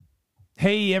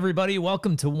Hey, everybody,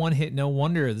 welcome to One Hit No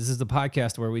Wonder. This is the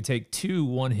podcast where we take two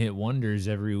one-hit wonders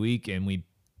every week and we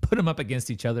put them up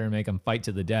against each other and make them fight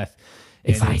to the death.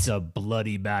 And it's a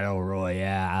bloody battle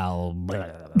royale.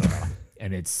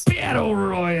 And it's Battle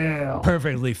Royale.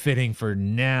 perfectly fitting for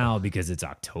now because it's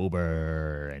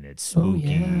October and it's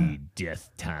spooky death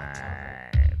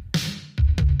time.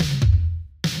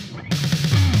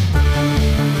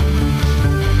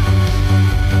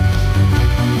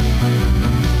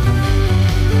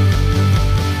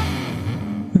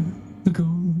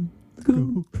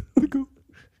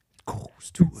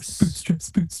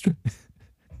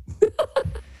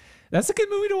 That's a good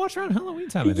movie to watch around Halloween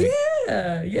time, I think.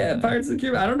 Yeah, Pirates of the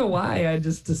Caribbean. I don't know why I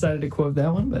just decided to quote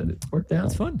that one, but it worked out.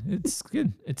 It's fun. It's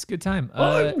good. It's a good time.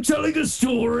 I'm telling a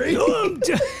story.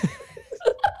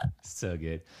 So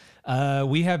good.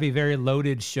 We have a very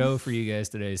loaded show for you guys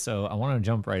today, so I want to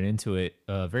jump right into it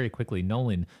very quickly.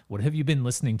 Nolan, what have you been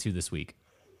listening to this week?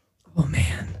 Oh,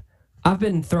 man. I've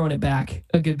been throwing it back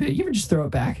a good bit. You ever just throw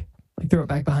it back? Like throw it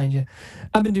back behind you?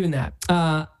 I've been doing that.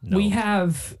 No. We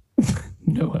have...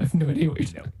 No, I have no idea what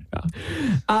you're talking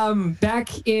about.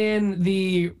 Back in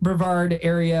the Brevard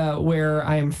area where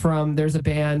I am from, there's a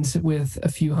band with a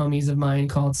few homies of mine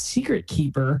called Secret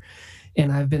Keeper,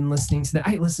 and I've been listening to that.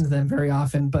 I listen to them very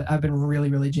often, but I've been really,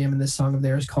 really jamming this song of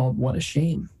theirs called What a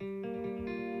Shame.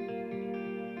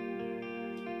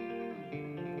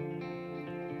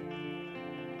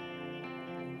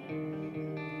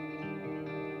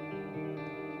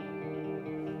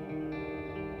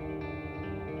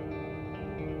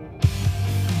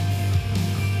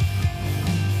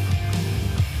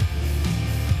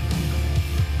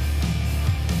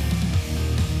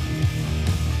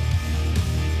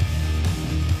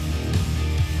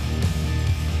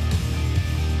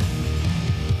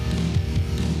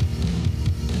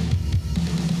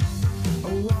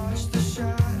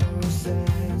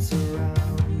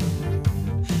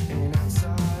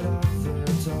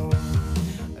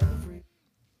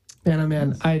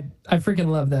 Man, I freaking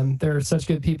love them. They're such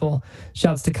good people.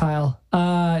 Shouts to Kyle.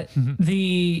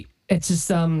 It's just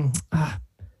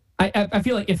I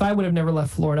feel like if I would have never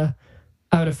left Florida,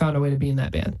 I would have found a way to be in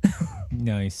that band.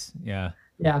 Nice. Yeah.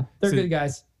 Yeah, they're good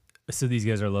guys. So these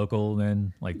guys are local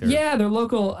then? They're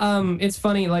local. It's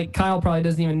funny, like Kyle probably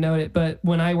doesn't even know it, but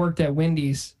when I worked at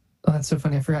Wendy's, oh, that's so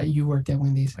funny. I forgot you worked at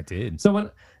Wendy's. I did. So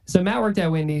Matt worked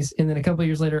at Wendy's, and then a couple of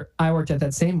years later, I worked at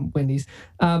that same Wendy's.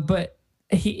 But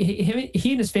he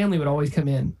and his family would always come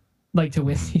in like to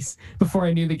Wendy's before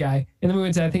I knew the guy. And then we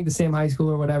went to, I think, the same high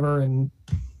school or whatever. And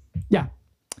yeah.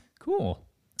 Cool.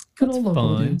 Good old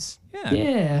local dudes.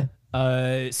 Yeah.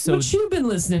 So what you been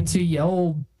listening to, you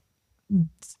old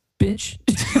bitch?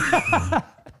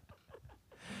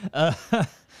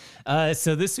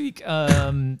 So this week,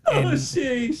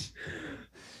 sheesh.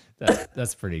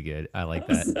 That's pretty good. I like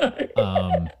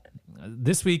that.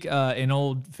 This week, an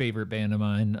old favorite band of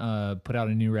mine put out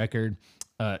a new record.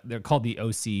 They're called the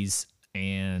OCs,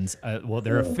 and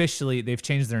they've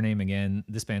changed their name again.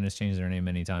 This band has changed their name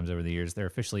many times over the years. They're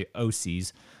officially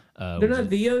OCs. They're not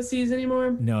the OCs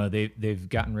anymore? No, they've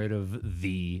gotten rid of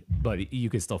but you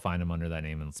could still find them under that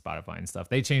name on Spotify and stuff.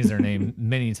 They changed their name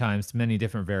many times to many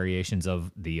different variations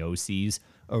of the OCs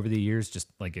over the years, just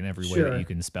like in every way that you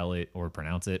can spell it or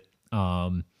pronounce it.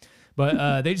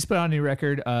 But they just put out a new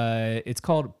record. It's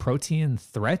called Protein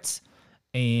Threat,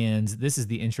 and this is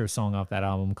the intro song off that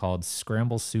album called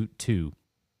Scramble Suit 2.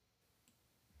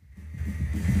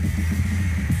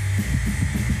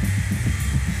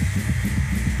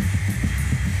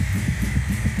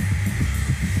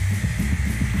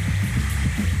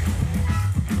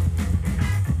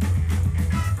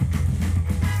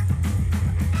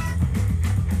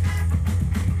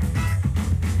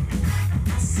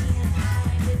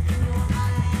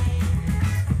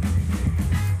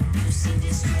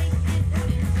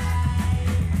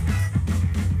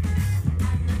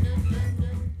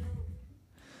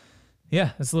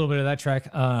 Yeah, that's a little bit of that track.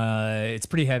 It's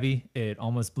pretty heavy. It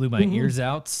almost blew my ears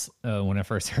out when I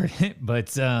first heard it. But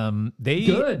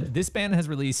this band has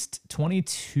released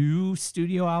 22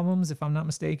 studio albums, if I'm not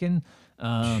mistaken.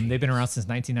 They've been around since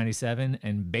 1997,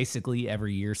 and basically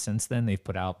every year since then, they've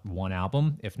put out one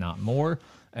album, if not more.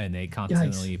 And they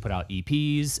constantly put out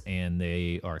EPs, and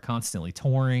they are constantly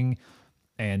touring.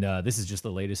 And this is just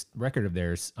the latest record of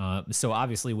theirs. So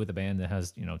obviously with a band that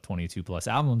has, 22 plus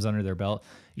albums under their belt,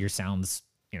 your sound's,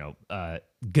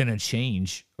 gonna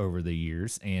change over the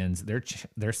years, and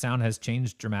their sound has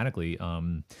changed dramatically.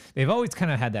 They've always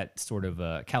kind of had that sort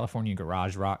of California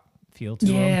garage rock feel to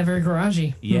them. Yeah, very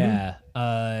garagey. Yeah.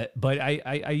 But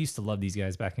I used to love these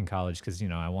guys back in college because,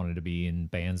 I wanted to be in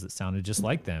bands that sounded just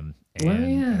like them.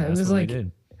 And it was like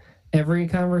every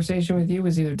conversation with you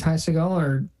was either Ty Segall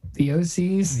or the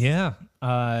OCs. Yeah.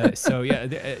 So yeah,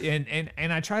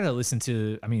 and I try to listen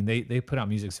to. I mean, they put out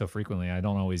music so frequently. I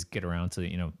don't always get around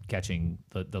to catching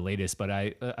the latest. But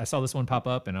I saw this one pop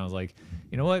up, and I was like,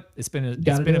 you know what? It's been a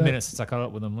minute since I caught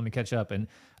up with them. Let me catch up and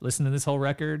listen to this whole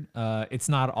record. It's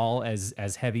not all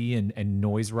as heavy and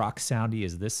noise rock soundy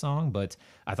as this song, but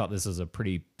I thought this was a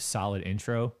pretty solid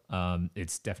intro.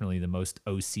 It's definitely the most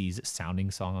OC's sounding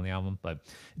song on the album, but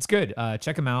it's good.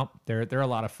 Check them out. They're a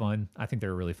lot of fun. I think they're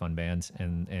a really fun band,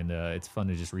 and it's fun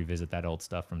to just revisit that old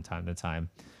stuff from time to time.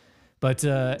 But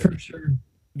for sure.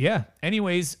 Yeah.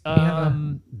 Anyways,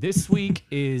 this week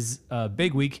is a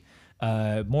big week.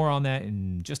 More on that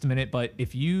in just a minute. But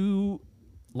if you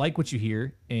like what you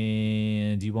hear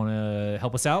and you want to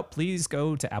help us out, please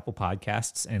go to Apple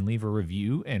Podcasts and leave a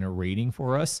review and a rating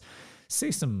for us.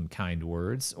 Say some kind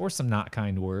words or some not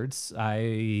kind words.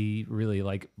 I really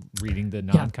like reading the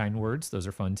non-kind words. Those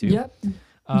are fun too. Yep.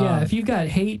 If you've got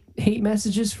hate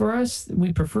messages for us,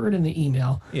 we prefer it in the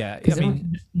email. Yeah, I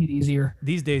mean, it's easier.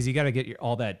 These days, you got to get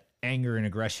all that anger and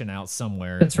aggression out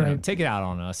somewhere. That's right. Take it out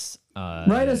on us.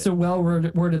 Write us a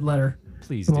well-worded letter.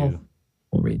 Please do.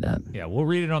 We'll read that. Yeah, we'll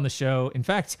read it on the show. In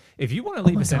fact, if you want to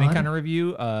leave us any kind of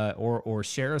review or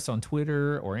share us on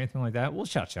Twitter or anything like that, we'll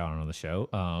shout you out on the show.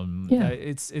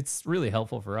 It's really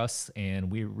helpful for us,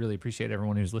 and we really appreciate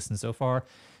everyone who's listened so far,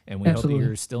 and we hope that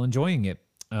you're still enjoying it.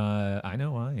 I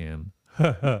know I am.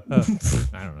 I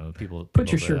don't know. People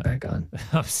put your shirt back on.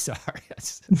 I'm sorry.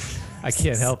 I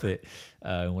can't help it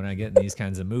when I get in these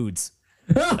kinds of moods.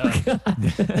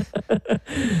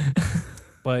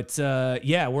 But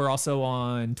we're also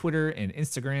on Twitter and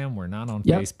Instagram. We're not on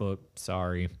Facebook.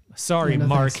 Sorry,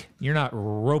 Mark. Thanks. You're not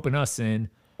roping us in.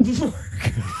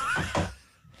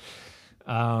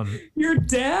 Your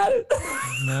dad?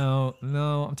 No.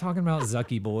 I'm talking about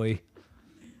Zucky boy.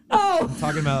 Oh, I'm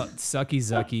talking about Sucky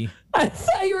Zucky. I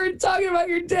thought you were talking about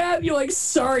your dad. You're like,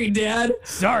 sorry, Dad.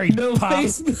 Sorry, no Pop.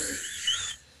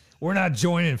 Facebook. We're not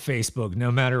joining Facebook,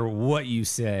 no matter what you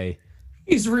say.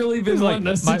 He's really been wanting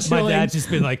us to my dad's just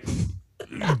been like,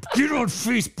 get on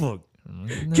Facebook.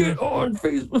 No. Get on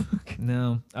Facebook.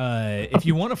 No. If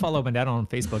you want to follow my dad on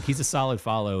Facebook, he's a solid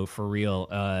follow for real.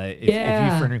 If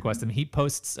you friend request him, he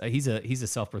posts. He's a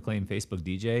self-proclaimed Facebook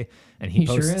DJ, and he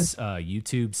posts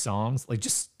YouTube songs, like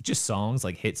just songs,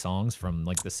 like hit songs from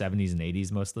like the 70s and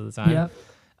 80s most of the time.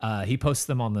 Yep. He posts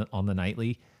them on the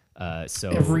nightly. So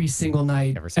every single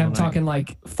night. I'm talking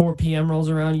like 4 p.m. rolls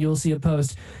around, you'll see a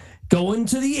post. Going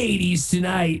to the 80s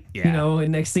tonight,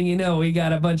 and next thing you know, we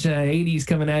got a bunch of 80s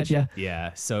coming at you.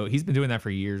 Yeah, so he's been doing that for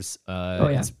years.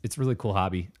 It's a really cool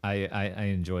hobby. I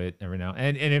enjoy it every now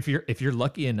and if you're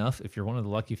lucky enough, if you're one of the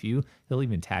lucky few, he'll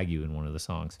even tag you in one of the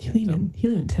songs. He'll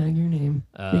even tag your name.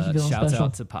 Shouts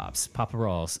out to Papa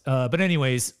Rawls. But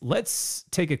anyways, let's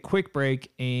take a quick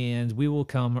break, and we will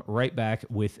come right back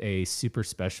with a super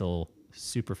special,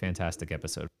 super fantastic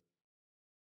episode.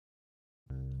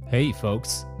 Hey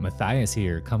folks, Matthias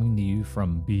here, coming to you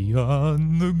from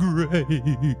beyond the grave.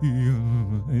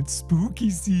 It's spooky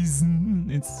season.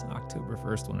 It's October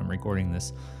 1st when I'm recording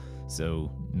this, so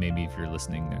maybe if you're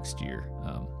listening next year,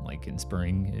 like in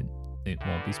spring, it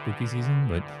won't be spooky season,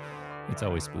 but it's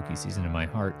always spooky season in my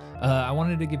heart. I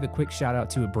wanted to give a quick shout out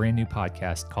to a brand new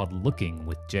podcast called Looking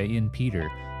with Jay and Peter.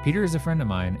 Peter is a friend of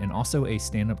mine and also a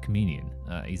stand-up comedian.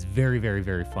 He's very, very,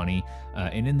 very funny.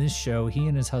 And in this show, he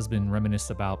and his husband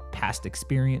reminisce about past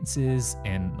experiences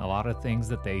and a lot of things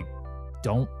that they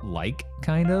don't like,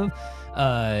 kind of.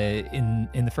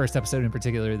 In the first episode in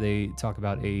particular, they talk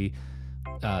about a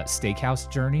steakhouse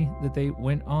journey that they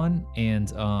went on, and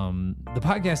the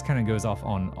podcast kind of goes off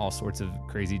on all sorts of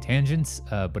crazy tangents,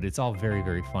 but it's all very,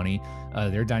 very funny.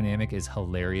 Their dynamic is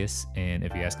hilarious, and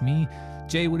if you ask me,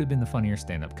 Jay would have been the funnier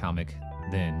stand-up comic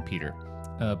than Peter.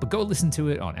 But go listen to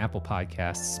it on Apple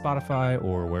Podcasts, Spotify,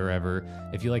 or wherever.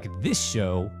 If you like this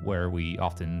show, where we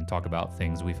often talk about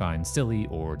things we find silly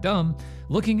or dumb,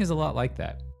 Looking is a lot like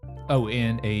that. Oh,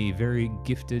 and a very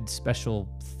gifted, special,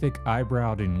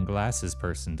 thick-eyebrowed and glasses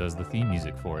person does the theme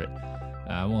music for it.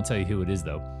 I won't tell you who it is,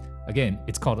 though. Again,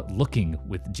 it's called Looking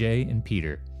with Jay and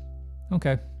Peter.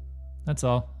 Okay, that's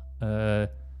all. Go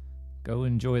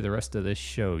enjoy the rest of this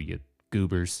show, you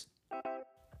goobers.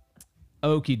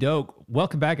 Okie doke.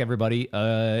 Welcome back, everybody.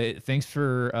 Thanks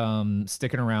for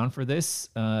sticking around for this.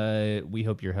 We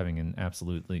hope you're having an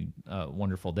absolutely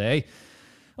wonderful day.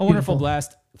 A wonderful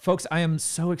blast. Folks, I am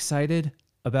so excited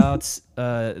about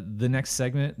the next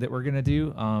segment that we're gonna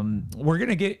do. We're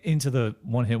gonna get into the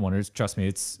one-hit wonders. Trust me,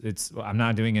 it's. I'm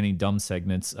not doing any dumb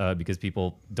segments because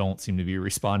people don't seem to be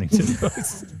responding to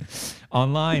those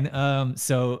online.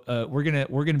 So we're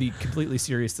gonna be completely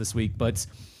serious this week. But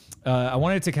I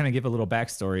wanted to kind of give a little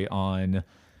backstory on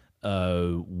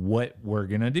what we're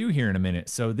gonna do here in a minute.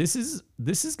 So this is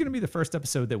gonna be the first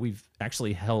episode that we've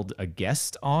actually held a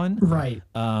guest on, right?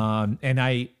 And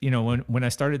I, when I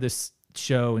started this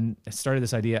show and I started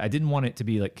this idea, I didn't want it to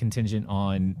be like contingent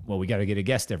on, well, we got to get a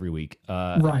guest every week,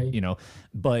 right?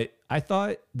 But I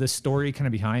thought the story kind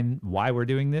of behind why we're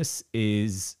doing this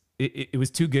is it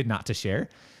was too good not to share.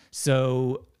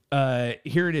 So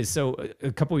here it is. So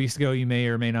a couple weeks ago, you may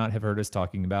or may not have heard us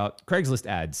talking about Craigslist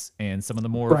ads and some of the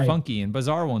more funky and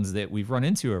bizarre ones that we've run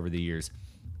into over the years.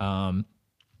 And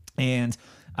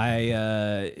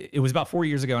it was about 4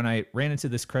 years ago, and I ran into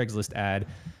this Craigslist ad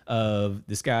of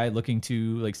this guy looking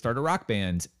to like start a rock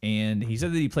band, and he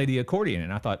said that he played the accordion,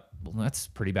 and I thought, well, that's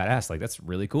pretty badass. Like, that's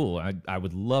really cool. I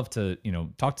would love to,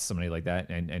 talk to somebody like that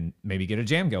and maybe get a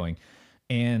jam going.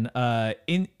 And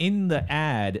in the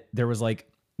ad, there was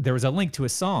a link to a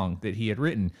song that he had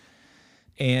written.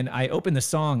 And I opened the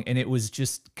song, and it was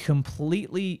just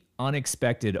completely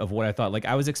unexpected of what I thought. Like,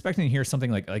 I was expecting to hear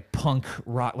something like punk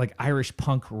rock, like Irish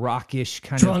punk rockish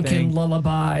kind of thing. Drunken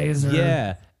lullabies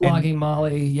or Logging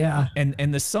Molly, yeah.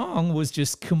 And the song was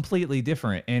just completely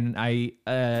different. And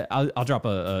I'll drop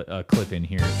a clip in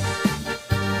here.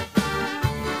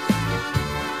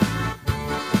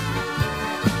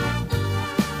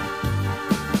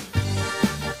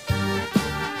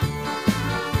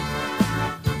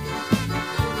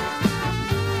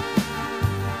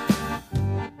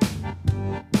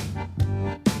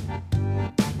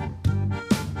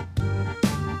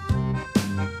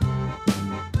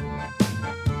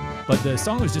 But the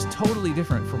song was just totally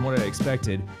different from what I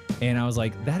expected. And I was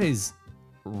like, that is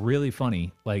really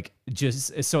funny. Like,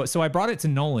 just so I brought it to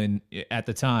Nolan at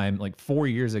the time, like 4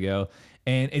 years ago.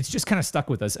 And it's just kind of stuck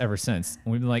with us ever since.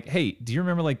 We've been like, hey, do you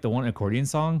remember like the one accordion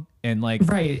song? And like,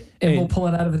 right. And we'll pull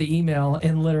it out of the email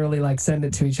and literally like send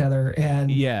it to each other. And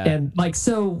yeah. And like,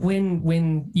 so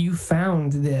when you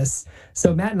found this,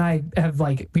 so Matt and I have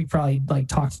we probably like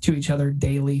talked to each other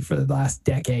daily for the last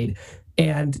decade.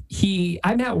 And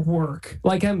I'm at work,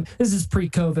 this is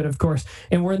pre-COVID, of course,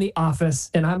 and we're in the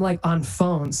office, and I'm like on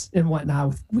phones and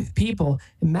whatnot with people.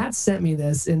 And Matt sent me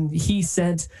this, and he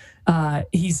sent,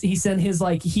 he sent his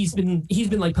he's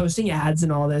been like posting ads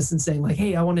and all this, and saying like,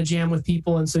 hey, I want to jam with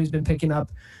people, and so he's been picking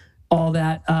up all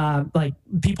that, like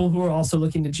people who are also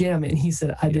looking to jam. And he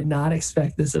said, I did not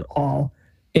expect this at all,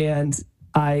 and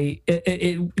the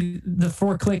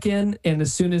 4-click in, and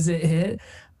as soon as it hit,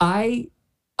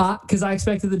 because I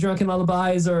expected the Drunken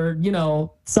Lullabies or,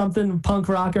 something punk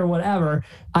rock or whatever.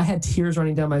 I had tears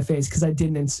running down my face because I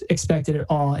didn't expect it at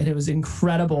all. And it was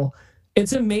incredible.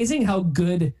 It's amazing how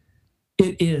good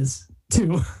it is,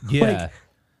 too. Yeah.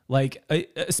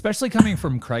 Especially coming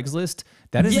from Craigslist,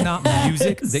 that is not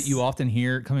music that you often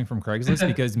hear coming from Craigslist,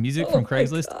 because music from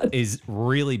Craigslist is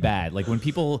really bad. Like, when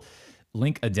people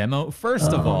link a demo,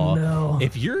 first of all, no.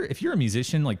 if you're a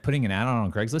musician like putting an ad on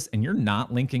Craigslist and you're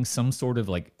not linking some sort of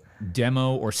like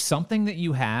demo or something that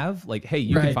you have, like, hey,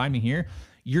 you can find me here,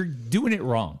 you're doing it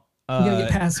wrong. You're gonna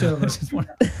get passed over. I just want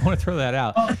to throw that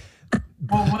out.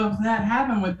 Well, what that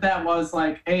happened with that was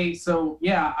like, hey, so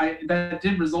yeah, that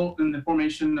did result in the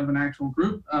formation of an actual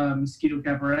group, Mosquito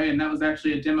Cabaret, and that was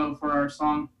actually a demo for our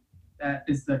song that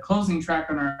is the closing track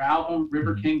on our album,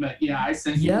 River King. But yeah, I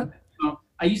sent you.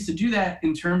 I used to do that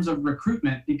in terms of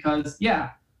recruitment because,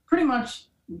 pretty much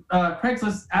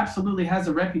Craigslist absolutely has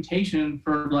a reputation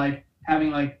for like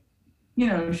having like,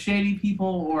 shady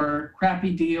people or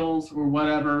crappy deals or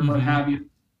whatever, what have you.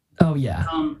 Oh, yeah.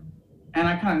 And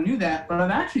I kind of knew that, but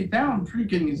I've actually found pretty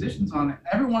good musicians on it.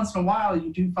 Every once in a while,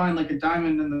 you do find like a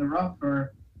diamond in the rough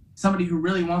or somebody who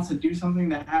really wants to do something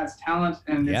that has talent,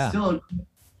 and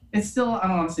it's still, I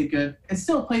don't want to say good, it's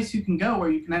still a place you can go where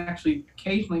you can actually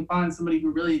occasionally find somebody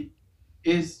who really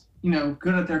is,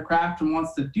 good at their craft and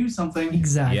wants to do something.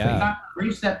 Exactly. Yeah. Not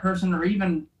reach that person, or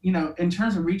even, in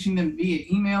terms of reaching them via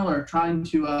email or trying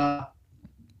to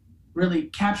really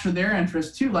capture their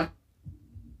interest too, like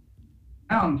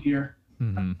around here,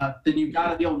 then you've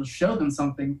got to be able to show them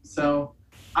something. So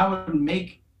I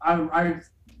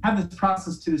have this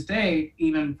process to this day,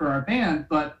 even for our band,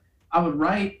 but I would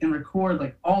write and record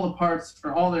like all the parts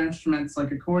for all their instruments,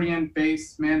 like accordion,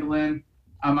 bass, mandolin.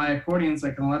 My accordion's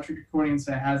like an electric accordion,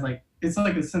 so it has it's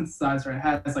like a synthesizer. It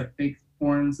has like fake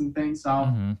horns and things. So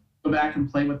I'll go back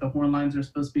and play what the horn lines are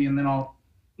supposed to be, and then I'll,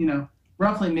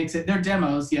 roughly mix it. They're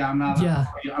demos. Yeah, I'm not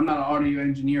an audio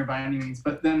engineer by any means,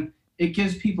 but then it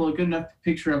gives people a good enough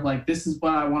picture of like, this is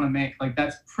what I want to make. Like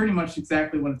that's pretty much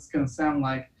exactly what it's going to sound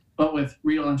like, but with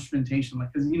real instrumentation.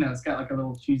 Like, cause it's got like a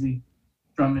little cheesy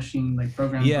drum machine, like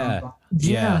program. Yeah.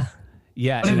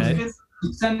 But And it's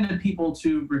send to people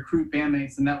to recruit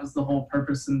bandmates, and that was the whole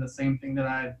purpose and the same thing that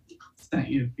I sent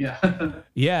you. Yeah.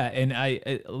 Yeah, and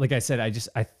I like I said,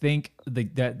 I think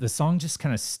that the song just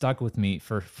kind of stuck with me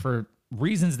for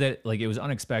reasons that like it was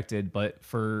unexpected, but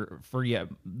for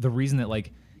the reason that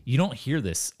like you don't hear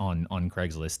this on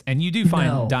Craigslist, and you do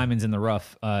find diamonds in the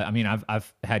rough. I mean,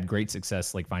 I've had great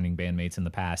success like finding bandmates in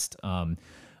the past.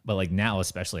 But like now,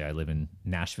 especially, I live in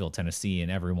Nashville, Tennessee,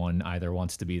 and everyone either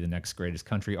wants to be the next greatest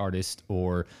country artist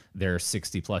or they're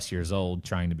 60 plus years old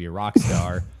trying to be a rock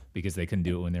star because they couldn't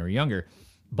do it when they were younger.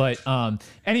 But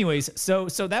anyways, so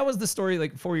that was the story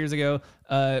like 4 years ago.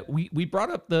 We brought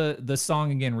up the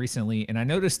song again recently, and I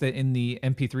noticed that in the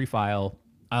MP3 file,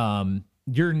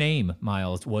 your name,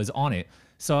 Miles, was on it.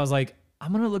 So I was like,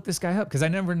 I'm gonna look this guy up because I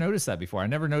never noticed that before. I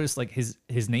never noticed like his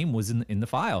name was in the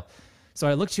file. So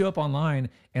I looked you up online,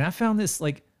 and I found this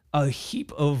like a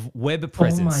heap of web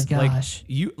presence. Oh my gosh!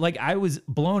 I was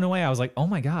blown away. I was like, oh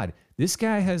my god, this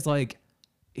guy has like,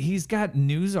 he's got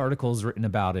news articles written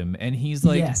about him, and he's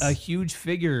like a huge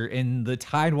figure in the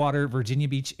Tidewater, Virginia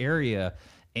Beach area.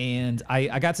 And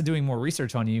I got to doing more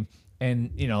research on you,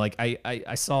 and like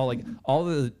I saw like all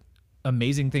the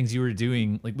amazing things you were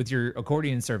doing like with your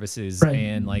accordion services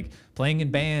and like playing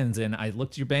in bands, and I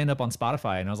looked your band up on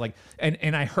Spotify, and I was like,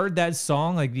 and I heard that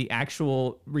song, like the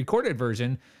actual recorded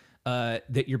version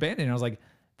that your band in, and I was like,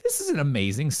 this is an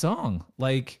amazing song,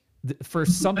 like for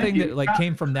something that like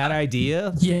came from that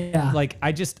idea. Like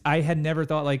I had never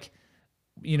thought like,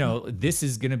 this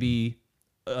is gonna be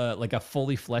like a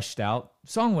fully fleshed out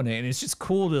song one day, and it's just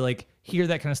cool to like hear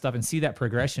that kind of stuff and see that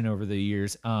progression over the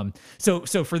years. So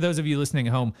for those of you listening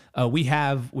at home, we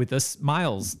have with us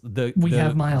Miles,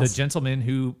 the gentleman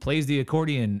who plays the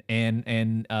accordion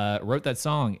and wrote that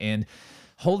song. And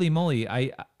holy moly,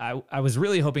 I was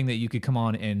really hoping that you could come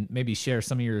on and maybe share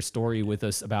some of your story with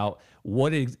us about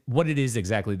what it is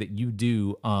exactly that you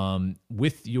do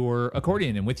with your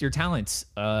accordion and with your talents,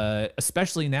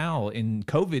 especially now in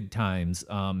COVID times.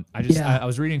 I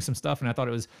was reading some stuff, and I thought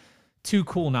it was too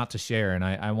cool not to share, and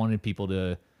I wanted people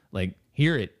to like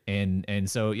hear it. And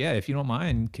so if you don't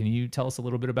mind, can you tell us a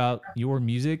little bit about your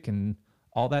music and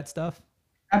all that stuff?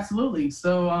 Absolutely.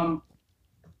 So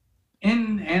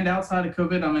in and outside of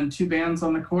COVID, I'm in 2 bands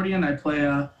on accordion. I play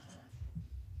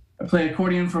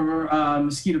accordion for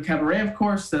Mosquito Cabaret, of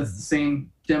course. That's the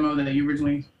same demo that you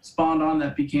originally spawned on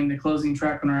that became the closing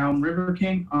track on our album River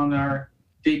King, on our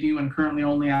debut and currently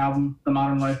only album, The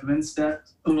Modern Life of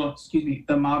Insects.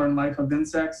 The Modern Life of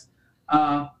Insects.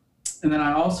 And then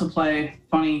I also play,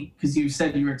 funny, because you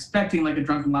said you were expecting like a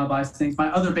Drunken Lullaby thing.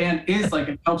 My other band is like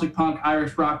a Celtic punk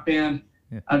Irish rock band,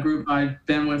 a group I've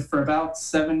been with for about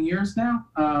 7 years now,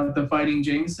 the Fighting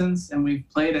Jamesons, and we've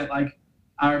played at like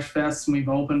Irish Fests, and we've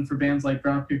opened for bands like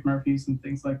Dropkick Murphys and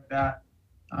things like that.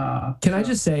 Can I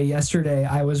just say, yesterday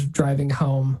I was driving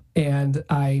home and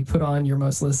I put on your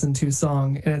most listened to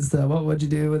song, and it's the "What Would You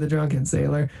Do with a Drunken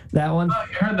Sailor?" That one. Oh,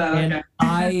 you heard that? And okay.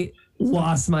 I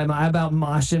lost my mind. I about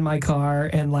moshed in my car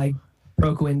and like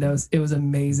broke windows. It was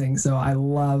amazing. So I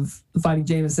love the Fighting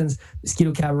Jamesons,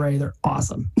 Mosquito Cabaret. They're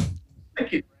awesome.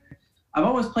 Thank you. I've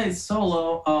always played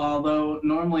solo, although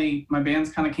normally my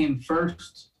bands kind of came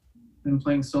first, and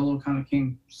playing solo kind of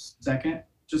came second,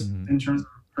 just in terms of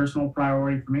personal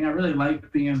priority for me. I really like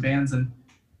being in bands and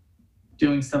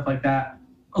doing stuff like that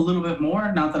a little bit more.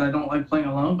 Not that I don't like playing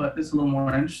alone, but it's a little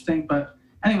more interesting. But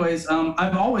anyways,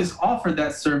 I've always offered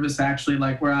that service actually,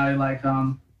 like where I like,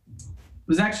 it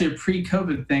was actually a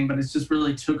pre-COVID thing, but it's just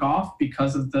really took off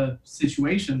because of the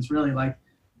situations really. Like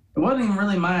it wasn't even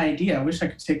really my idea. I wish I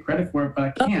could take credit for it, but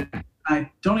I can't.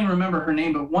 I don't even remember her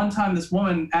name, but one time this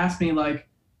woman asked me like,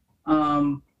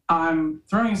 I'm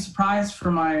throwing a surprise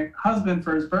for my husband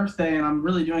for his birthday, and I'm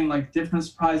really doing like different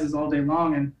surprises all day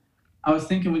long. And I was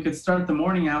thinking we could start the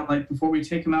morning out like before we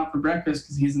take him out for breakfast,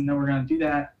 because he doesn't know we're going to do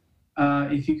that.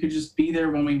 If you could just be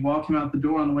there when we walk him out the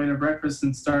door on the way to breakfast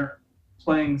and start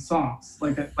playing songs,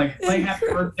 like play Happy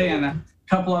Birthday and a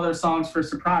couple other songs for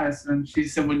surprise. And she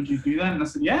said, "Wouldn't you do that?" And I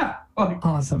said, "Yeah." Like,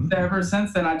 awesome. Ever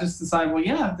since then, I just decided, well,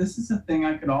 yeah, this is a thing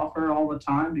I could offer all the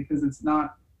time, because it's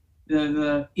not.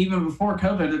 Even before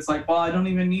COVID, it's like, well, I don't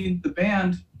even need the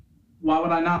band. Why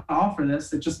would I not offer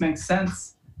this? It just makes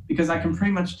sense because I can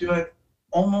pretty much do it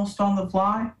almost on the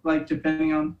fly, like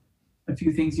depending on a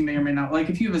few things you may or may not like.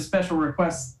 If you have a special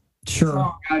request Sure.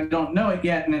 song, I don't know it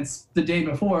yet, and it's the day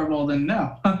before, well then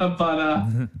no. But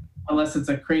unless it's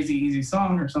a crazy easy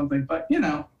song or something. But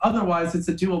otherwise it's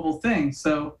a doable thing.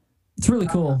 So it's really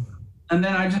cool. And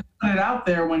then I just put it out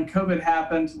there when COVID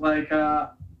happened. Like I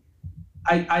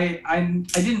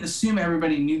didn't assume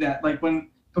everybody knew that. Like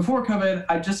before COVID,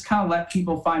 I just kind of let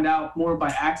people find out more by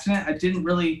accident. I didn't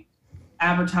really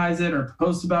advertise it or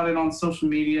post about it on social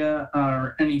media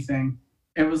or anything.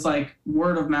 It was like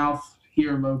word of mouth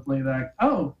here locally, like,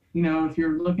 oh, if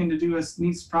you're looking to do a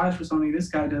neat surprise for somebody, this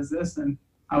guy does this, and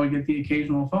I would get the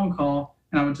occasional phone call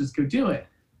and I would just go do it.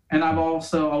 And I've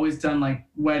also always done like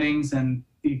weddings and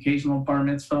the occasional bar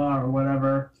mitzvah or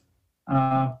whatever,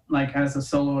 like as a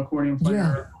solo accordion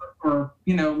player, or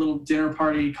little dinner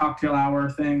party cocktail hour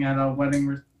thing at a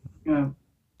wedding,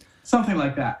 something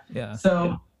like that. Yeah.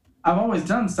 So I've always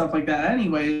done stuff like that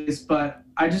anyways, but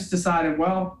I just decided,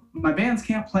 well, my bands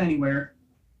can't play anywhere.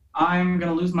 I'm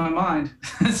going to lose my mind.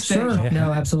 Sure.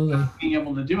 No, absolutely. Not being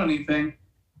able to do anything.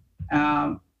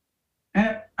 And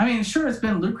I mean, sure, it's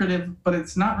been lucrative, but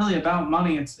it's not really about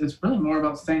money. It's really more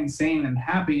about staying sane and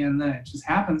happy, and then it just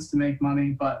happens to make money.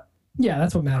 But yeah,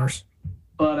 that's what matters.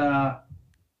 But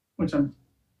which I'm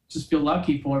just feel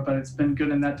lucky for, but it's been good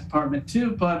in that department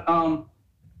too. But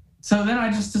so then I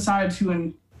just decided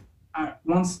to,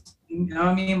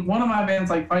 one of my bands,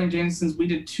 like Fighting Jamesons, we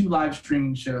did 2 live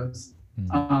streaming shows.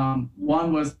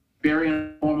 One was very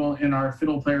informal in our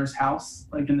fiddle player's house,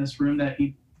 like in this room that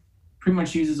he pretty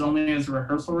much uses only as a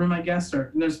rehearsal room, I guess,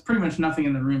 or there's pretty much nothing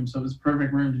in the room. So it was a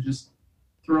perfect room to just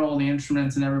throw all the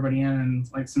instruments and everybody in and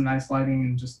like some nice lighting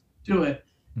and just do it.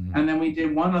 Mm-hmm. And then we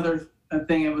did one other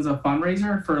thing. It was a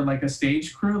fundraiser for like a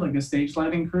stage crew, like a stage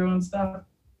lighting crew and stuff.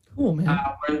 Cool, man.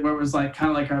 Where it was like kind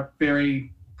of like a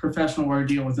very professional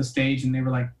ordeal with a stage, and they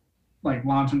were like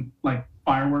launching like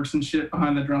fireworks and shit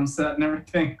behind the drum set and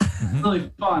everything. Mm-hmm.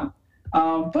 Really fun.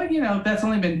 But that's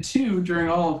only been 2 during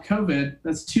all of COVID.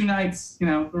 That's 2 nights. What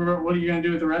are you going to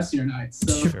do with the rest of your nights?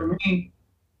 So sure. For me,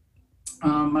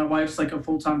 my wife's like a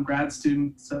full-time grad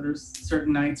student, so there's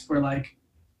certain nights where like,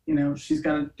 she's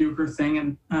got to do her thing,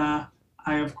 and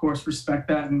I of course respect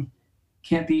that and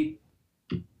can't be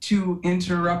too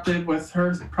interrupted with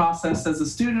her process as a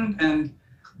student. And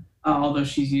although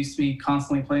she's used to be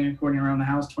constantly playing accordion around the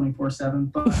house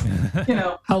 24/7,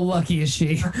 but how lucky is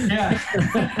she? Yeah.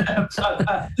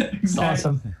 Exactly.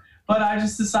 Awesome. But I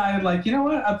just decided, like, you know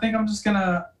what? I think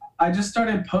I just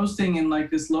started posting in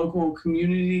like this local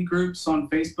community groups on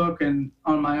Facebook and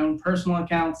on my own personal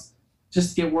accounts,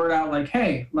 just to get word out, like,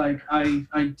 hey, like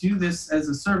I do this as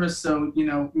a service. So,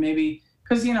 maybe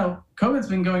because, COVID's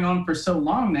been going on for so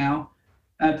long now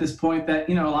at this point that,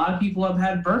 a lot of people have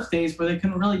had birthdays where they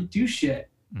couldn't really do shit.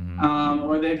 Mm-hmm.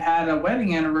 Or they've had a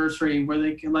wedding anniversary where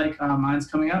they can, like, mine's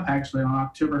coming up actually on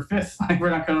October 5th. Like,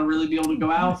 we're not going to really be able to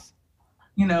go out,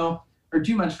 or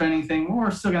do much of anything.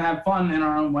 We're still going to have fun in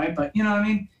our own way, but you know what I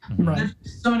mean? Right.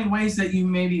 There's so many ways that you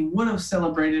maybe would have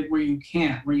celebrated where you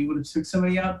can't, where you would have took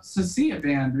somebody out to see a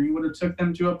band, or you would have took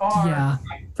them to a bar. Yeah,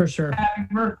 for sure. Happy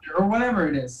birthday, or whatever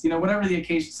it is, whatever the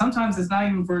occasion. Sometimes it's not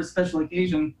even for a special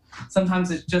occasion.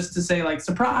 Sometimes it's just to say, like,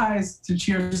 surprise, to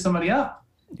cheer somebody up.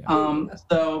 Yeah.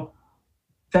 So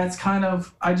that's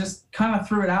I just kind of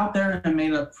threw it out there and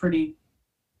made a pretty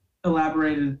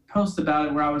elaborated post about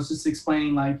it where I was just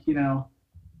explaining, like,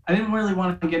 I didn't really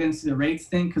want to get into the rates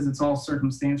thing because it's all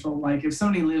circumstantial. Like, if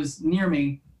somebody lives near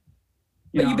me,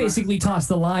 you basically tossed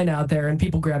the line out there and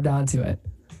people grabbed onto it.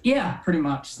 Yeah, pretty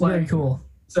much. Very cool.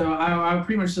 So I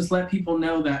pretty much just let people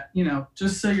know that,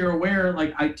 just so you're aware,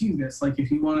 like, I do this. Like,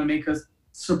 if you want to make a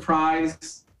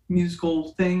surprise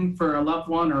musical thing for a loved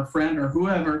one or a friend or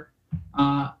whoever,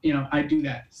 I do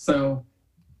that. So,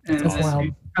 and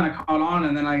it kind of caught on,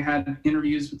 and then I had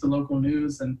interviews with the local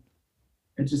news, and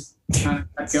it just kind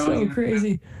of kept going. So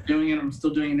crazy. I'm still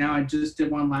doing it now. I just did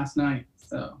one last night.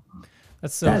 So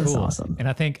that's so cool. Is awesome. And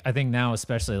I think now,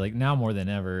 especially like now more than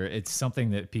ever, it's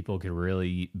something that people could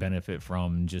really benefit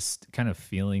from, just kind of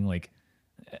feeling like,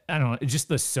 I don't know, just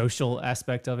the social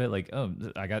aspect of it. Like, oh,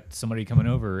 I got somebody coming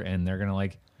over and they're going to,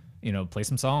 like, play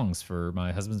some songs for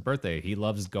my husband's birthday. He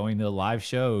loves going to live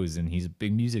shows and he's a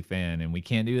big music fan, and we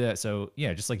can't do that. So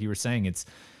yeah, just like you were saying, it's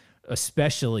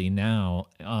especially now.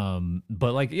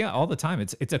 But like, yeah, all the time,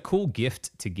 it's a cool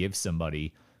gift to give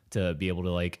somebody, to be able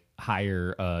to like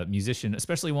hire a musician,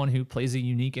 especially one who plays a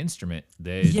unique instrument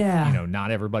that,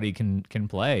 not everybody can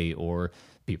play, or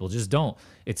people just don't.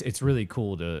 It's really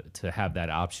cool to have that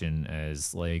option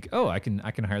as like, oh, I can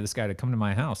hire this guy to come to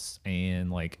my house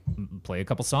and like play a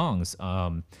couple songs.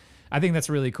 I think that's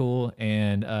really cool.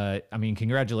 And I mean,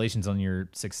 congratulations on your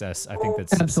success. I think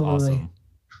that's absolutely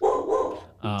awesome.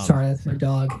 Sorry, that's my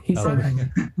dog. He's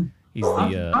He's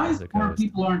I'm the surprised more co-host.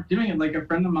 people aren't doing it. Like a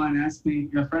friend of mine asked me.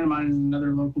 A friend of mine is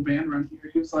another local band around here.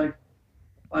 He was like,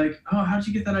 oh, how'd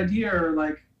you get that idea? Or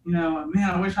like, man,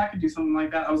 I wish I could do something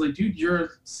like that. I was like, dude, you're a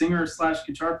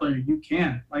singer/guitar player. You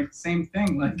can. Like, same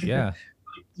thing. Like, Yeah.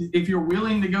 If you're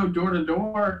willing to go door to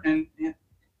door, and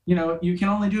you can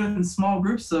only do it in small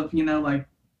groups of like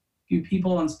few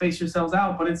people and space yourselves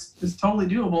out, but it's totally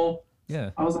doable.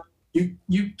 Yeah. I was like,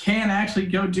 you can actually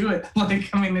go do it. Like,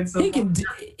 I mean, it's he can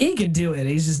do it.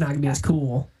 He's just not gonna be as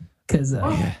cool because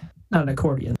not an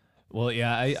accordion. Well,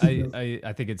 yeah,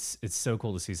 I think it's so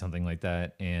cool to see something like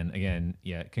that. And again,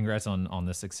 yeah, congrats on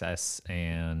the success.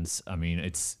 And I mean,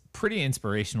 it's pretty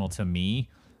inspirational to me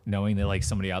knowing that like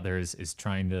somebody out there is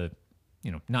trying to,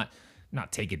 not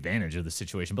take advantage of the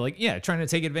situation, but like, yeah, trying to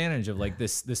take advantage of like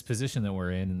this position that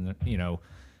we're in. And,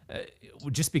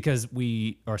 just because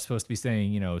we are supposed to be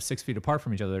staying, 6 feet apart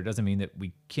from each other, doesn't mean that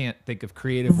we can't think of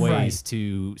creative ways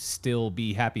to still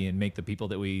be happy and make the people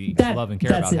that we love and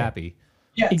care about happy.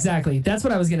 Yeah, exactly. That's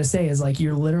what I was gonna say. Is like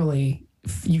you're literally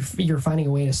you're finding a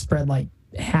way to spread like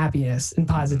happiness and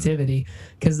positivity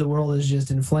because the world is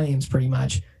just in flames pretty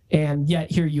much, and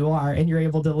yet here you are, and you're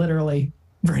able to literally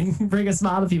bring a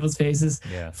smile to people's faces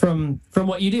from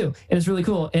what you do, and it's really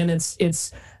cool. And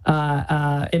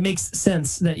it makes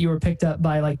sense that you were picked up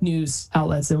by like news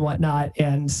outlets and whatnot,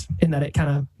 and that it kind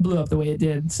of blew up the way it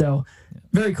did. So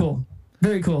very cool,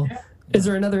 very cool. Yeah. Is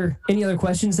there any other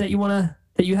questions that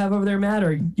you have over there, Matt? Or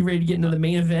are you ready to get into the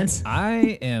main event?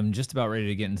 I am just about ready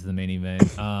to get into the main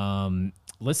event.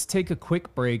 Let's take a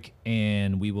quick break,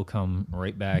 and we will come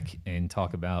right back and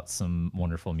talk about some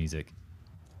wonderful music.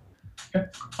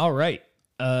 All right.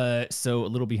 So a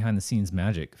little behind the scenes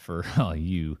magic for all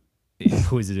you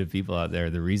inquisitive people out there.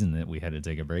 The reason that we had to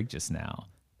take a break just now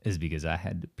is because I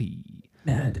had to pee.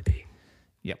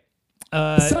 Yep.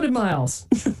 So did Miles.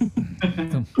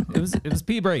 It was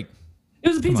pee break. It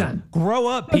was a pee time. Grow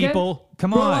up, people. Okay.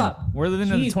 Come on. Up. We're living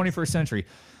in the 21st century.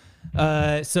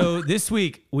 So this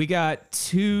week we got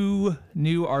 2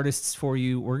 new artists for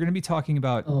you. We're going to be talking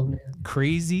about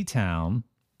Crazy Town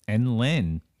and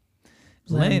Len.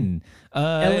 Len.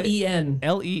 Len.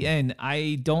 Len.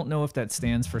 I don't know if that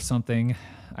stands for something.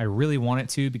 I really want it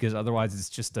to, because otherwise it's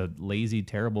just a lazy,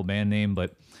 terrible band name.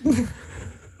 But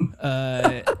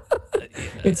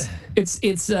it's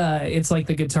like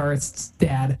the guitarist's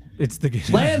dad. It's the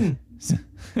Len.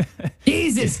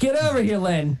 Jesus, get over here,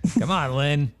 Len. Come on,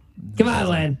 Len. Come on,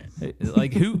 Len.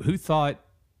 Like who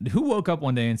woke up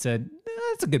one day and said,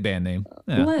 that's a good band name.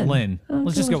 Yeah, Len.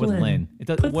 Let's just go with Len.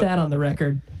 Put that on the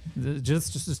record.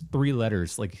 Just 3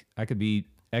 letters. Like I could be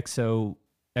XO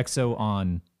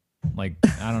on, like,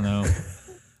 I don't know.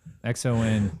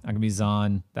 XON. I can be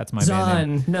Zon. That's my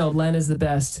band name. No, Len is the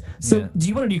best. So do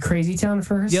you want to do Crazy Town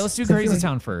first? Yeah, let's do Crazy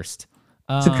Town first.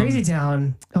 So Crazy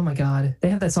Town, oh my God, they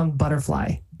have that song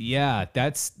Butterfly. Yeah,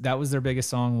 that was their biggest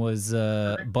song, was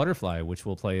Butterfly, which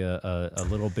we'll play a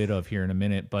little bit of here in a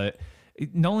minute. But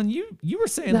Nolan, you were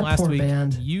saying that last week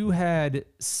you had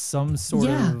some sort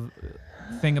of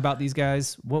thing about these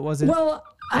guys. What was it? Well,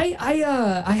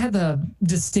 I had the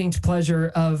distinct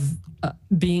pleasure of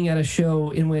being at a show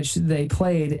in which they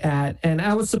played at, and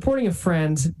I was supporting a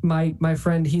friend. My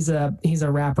friend, he's a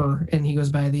rapper, and he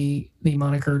goes by the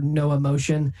moniker No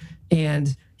Emotion,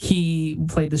 and he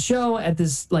played the show at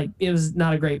this, like, it was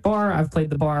not a great bar. I've played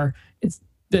the bar. It's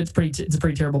a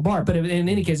pretty terrible bar, but in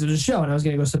any case, it was a show, and I was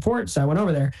going to go support, so I went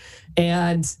over there.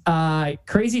 And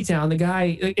Crazy Town, the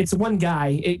guy, it's one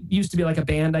guy. It used to be like a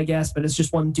band, I guess, but it's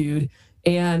just one dude.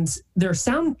 And they're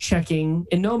sound checking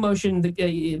in No Emotion.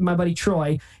 My buddy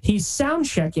Troy, he's sound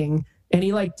checking, and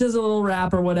he like does a little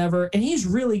rap or whatever, and he's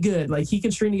really good. Like, he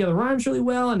can string together rhymes really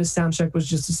well, and his sound check was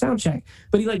just a sound check.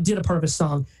 But he like did a part of a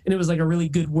song, and it was like a really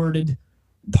good worded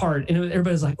part, and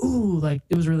everybody's like, ooh, like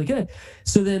it was really good.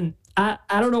 So then I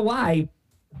don't know why,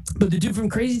 but the dude from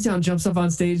Crazy Town jumps up on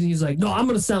stage and he's like, no, I'm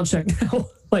gonna sound check now.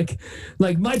 like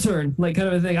my turn, like kind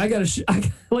of a thing. I gotta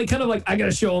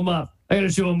show him up. I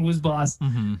gotta show him who's boss.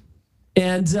 Mm-hmm.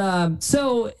 And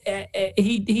so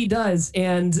he does.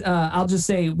 And I'll just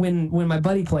say, when my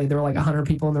buddy played, there were like 100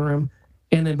 people in the room,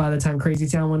 and then by the time Crazy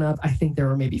Town went up, I think there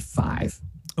were maybe 5.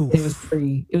 Oof.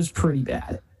 It was pretty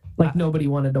bad. Like, nobody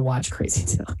wanted to watch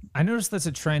Crazy Town. I noticed that's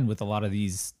a trend with a lot of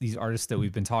these artists that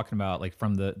we've been talking about, like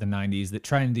from the 90s, that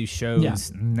try and do shows. Yeah.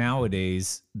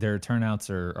 Nowadays, their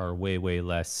turnouts are way, way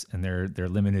less, and they're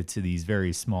limited to these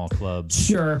very small clubs.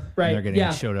 Sure, right. And they're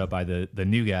getting showed up by the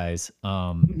new guys.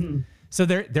 So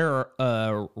they're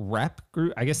a rap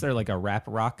group. I guess they're like a rap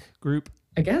rock group.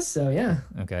 I guess so, yeah.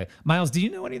 Okay. Miles, do you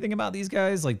know anything about these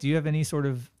guys? Like, do you have any sort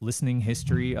of listening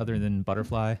history other than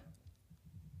Butterfly?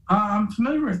 I'm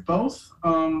familiar with both.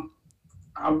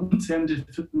 I wouldn't say I'm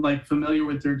just like familiar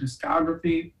with their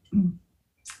discography. And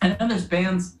then there's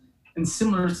bands in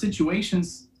similar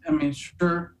situations. I mean,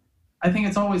 sure. I think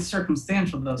it's always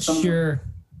circumstantial though. Some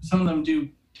of them do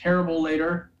terrible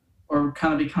later, or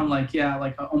kind of become like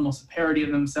almost a parody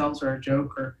of themselves or a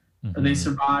joke, or they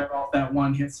survive off that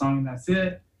one hit song and that's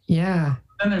it. Yeah.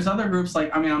 Then there's other groups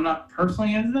like, I mean, I'm not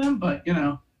personally into them, but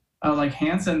like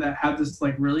Hanson that have this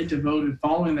like really devoted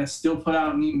following that still put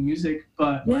out new music,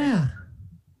 but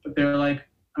but they're like,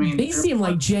 I mean, they seem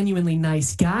like genuinely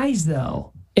nice guys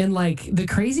though. And like the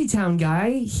Crazy Town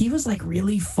guy, he was like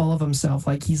really full of himself.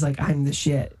 Like he's like, I'm the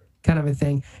shit kind of a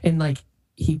thing. And like,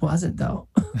 he wasn't though.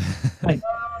 Like,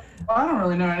 well, I don't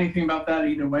really know anything about that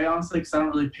either way, honestly, because I don't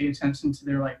really pay attention to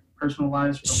their like personal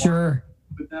lives. Sure.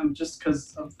 With them, just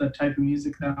because of the type of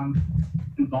music that I'm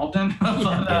involved in.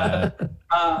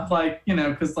 Like,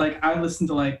 because like I listen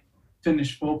to like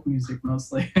Finnish folk music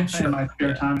mostly in my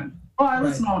spare time. And I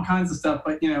listen to all kinds of stuff,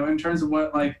 but in terms of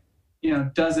what like,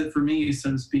 does it for me,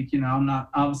 so to speak, I'm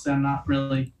not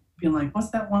really being like,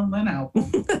 what's that one Lynn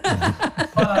album? but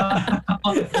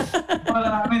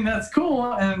I mean, that's cool.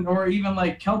 Or even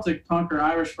like Celtic punk or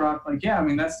Irish rock, like, yeah, I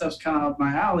mean, that stuff's kind of up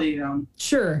my alley.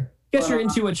 Sure. Guess you're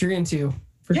into what you're into.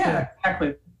 For sure.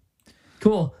 Exactly.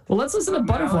 Cool. Well, let's listen to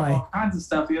Butterfly. Like all kinds of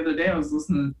stuff. The other day I was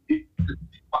listening to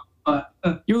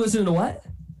you were listening to what?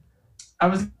 I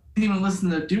was even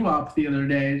listening to doo-wop the other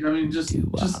day. I mean, just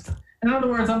in other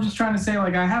words, I'm just trying to say,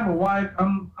 like, I have a wide,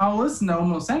 I'll listen to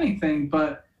almost anything,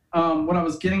 but what I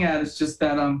was getting at is just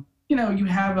that, you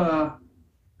have I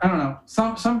don't know,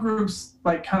 some groups,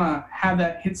 like, kind of have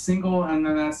that hit single, and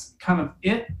then that's kind of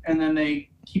it, and then they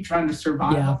keep trying to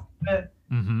survive off of it,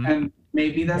 and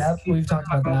maybe that's we've talked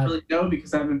about that. I don't really know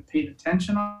because I haven't paid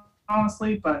attention,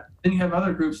 honestly, but then you have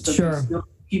other groups that still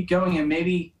keep going, and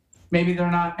maybe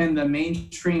they're not in the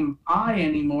mainstream eye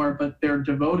anymore, but their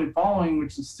devoted following,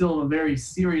 which is still a very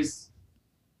serious,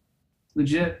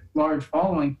 legit, large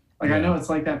following. Like, I know it's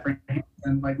like that for him.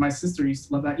 And, like, my sister used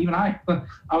to love that. Even I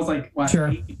was like, what,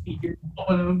 8 years old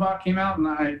when Umbach came out?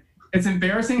 And it's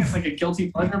embarrassing. It's like a guilty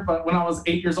pleasure. But when I was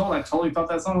 8 years old, I totally thought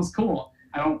that song was cool.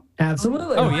 I don't.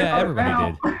 Absolutely. Oh, yeah,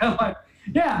 everybody did. Like,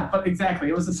 yeah, but exactly.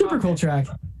 It was a super cool track.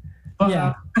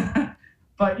 But,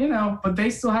 but they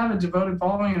still have a devoted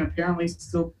following and apparently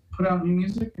still put out new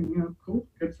music, and cool,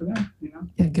 good for them.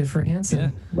 Yeah, good for Hanson. Yeah.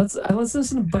 Let's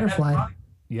listen to Butterfly.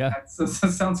 Yeah, that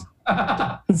sounds.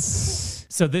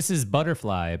 So this is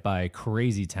Butterfly by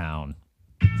Crazy Town.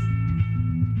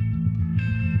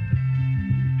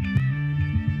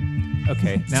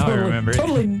 Okay, now I remember it.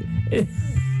 Totally.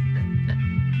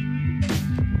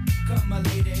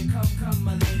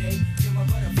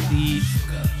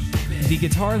 The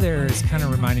guitar there is kind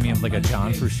of reminding me of like a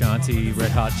John Frusciante,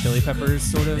 Red Hot Chili Peppers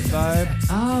sort of vibe.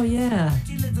 Oh, yeah.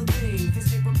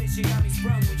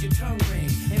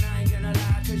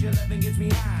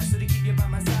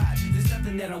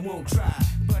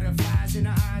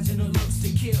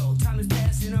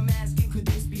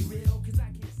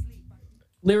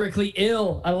 Lyrically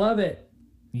ill. I love it.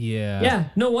 Yeah. Yeah,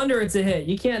 no wonder it's a hit.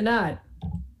 You can't not.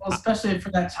 Well, especially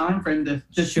for that time frame, the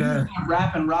fusion of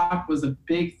rap and rock was a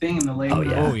big thing in the late.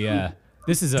 Oh yeah.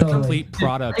 This is a complete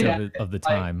product of the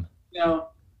time. Like,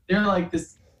 they're like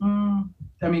this.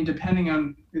 I mean, depending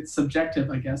on, it's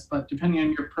subjective, I guess, but depending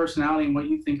on your personality and what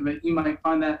you think of it, you might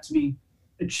find that to be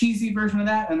a cheesy version of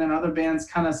that, and then other bands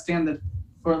kind of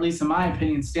or at least in my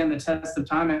opinion, stand the test of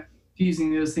time at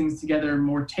fusing those things together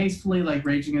more tastefully, like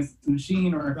Rage Against the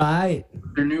Machine or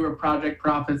their newer project,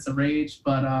 Prophets of Rage.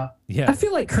 But I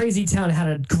feel like Crazy Town had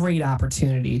a great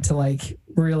opportunity to like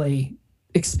really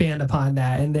expand upon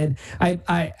that, and then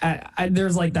I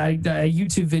there's like a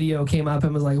YouTube video came up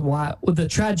and was like, what, with the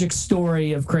tragic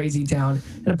story of Crazy Town,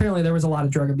 and apparently there was a lot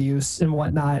of drug abuse and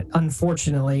whatnot.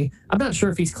 Unfortunately, I'm not sure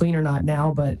if he's clean or not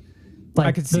now, but like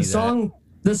I could see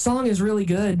the song is really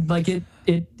good. Like it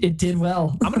did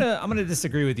well. I'm gonna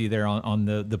disagree with you there on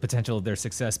the potential of their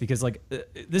success, because like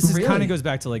this is kind of goes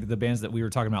back to like the bands that we were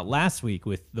talking about last week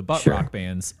with the butt rock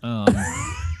bands.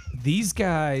 These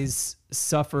guys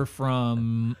suffer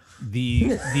from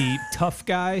the tough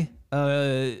guy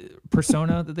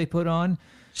persona that they put on.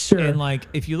 Sure. And like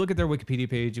if you look at their Wikipedia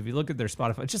page, if you look at their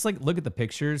Spotify, just like look at the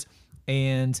pictures,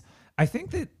 and I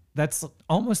think that's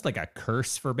almost like a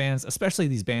curse for bands, especially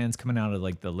these bands coming out of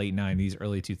like the late 90s,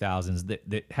 early 2000s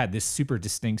that had this super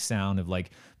distinct sound of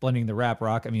like blending the rap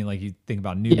rock. I mean, like you think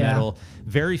about new metal,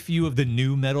 very few of the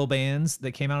new metal bands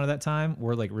that came out of that time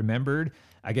were like remembered.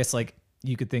 I guess like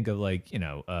you could think of like,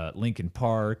 Linkin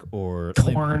Park or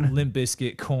Korn. Limp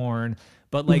Bizkit, Korn,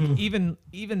 but like even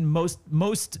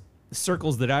most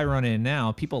circles that I run in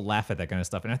now, people laugh at that kind of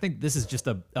stuff. And I think this is just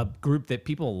a group that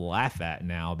people laugh at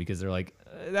now because they're like,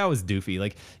 that was doofy.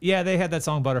 Like, yeah, they had that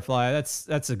song Butterfly.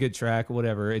 That's a good track,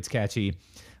 whatever. It's catchy,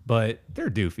 but they're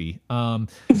doofy.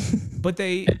 But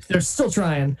they're still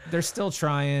trying. They're still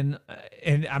trying.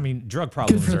 And I mean, drug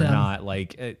problems are not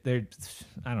like, I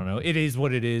don't know. It is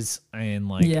what it is. And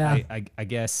like, yeah. I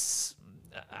guess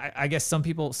some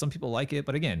people like it,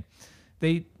 but again,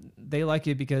 they like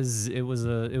it because it was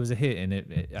a hit,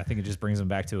 and I think it just brings them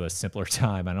back to a simpler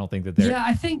time. I don't think that they're. Yeah,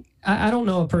 I think I don't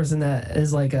know a person that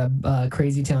is like a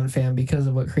Crazy Town fan because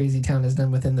of what Crazy Town has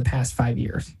done within the past 5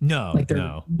 years. No, like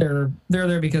they're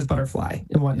there because Butterfly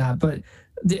and whatnot. But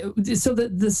so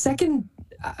the second,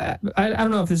 I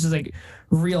don't know if this is like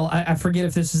real. I forget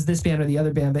if this is this band or the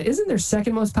other band, but isn't their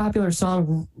second most popular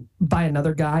song by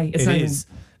another guy? It is.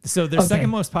 So their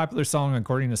second most popular song,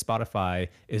 according to Spotify,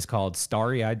 is called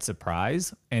 "Starry Eyed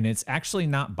Surprise," and it's actually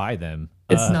not by them.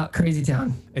 It's not Crazy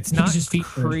Town. It's not just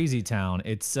Crazy Town.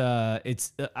 It's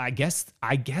I guess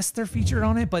they're featured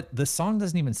on it, but the song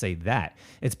doesn't even say that.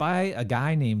 It's by a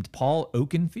guy named Paul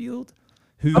Oakenfield,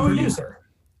 who producer.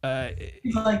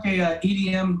 He's like a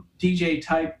EDM DJ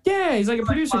type. Yeah, he's like a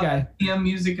producer guy. EDM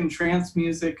music and trance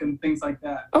music and things like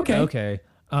that. Okay.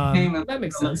 That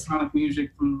makes sense. Electronic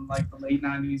music from like the late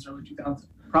 90s, early 2000s.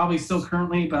 Probably still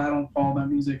currently, but I don't follow that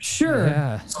music. Sure.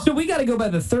 Yeah. So we got to go by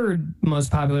the third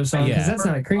most popular song because that's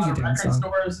not a Crazy Town song.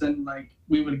 Stores and like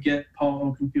we would get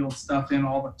Paul Oakenfield stuff in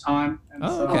all the time. And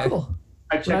cool.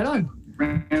 I checked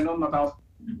random about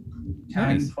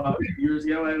 10, 12 years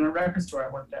ago at a record store I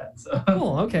worked at. So.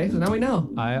 Cool. Okay. So now we know.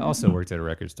 I also worked at a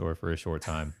record store for a short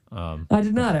time. I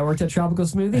did not. I worked at Tropical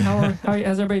Smoothie.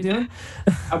 How's everybody doing?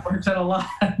 I worked at a lot,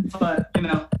 but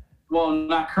well,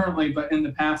 not currently, but in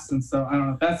the past. And so I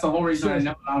don't know. That's the whole reason I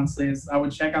know it, honestly, is I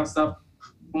would check out stuff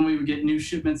when we would get new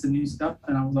shipments and new stuff.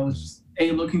 And I was always just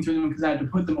looking through them because I had to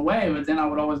put them away. But then I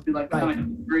would always be like, kind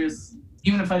of curious.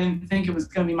 Even if I didn't think it was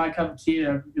going to be my cup of tea,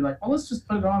 I'd be like, well, let's just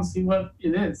put it on and see what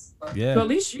it is. Yeah. But at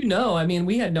least I mean,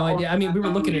 we had no idea. I mean, we were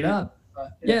looking it up.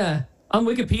 Yeah. On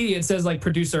Wikipedia, it says like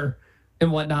producer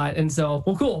and whatnot. And so,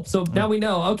 well, cool. So now we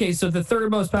know. Okay, so the third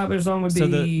most popular song would be... So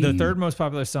the third most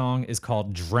popular song is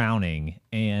called Drowning.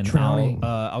 And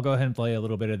I'll go ahead and play a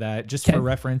little bit of that. Just for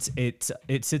reference, it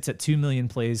sits at 2 million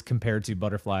plays compared to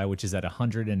Butterfly, which is at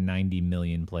 190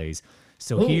 million plays.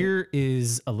 So here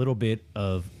is a little bit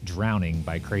of Drowning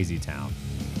by Crazy Town.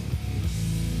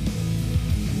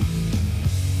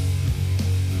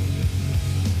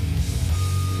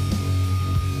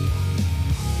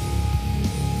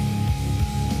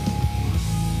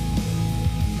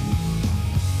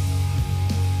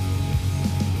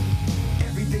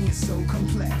 Everything is so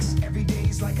complex. Every day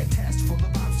is like a test full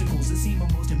of obstacles that seem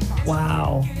almost impossible.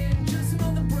 Wow.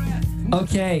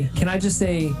 Okay, can I just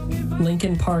say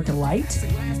Linkin Park Light?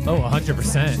 Oh,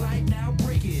 100%.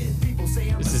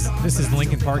 This is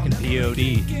Linkin Park and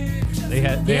POD. They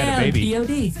had a baby.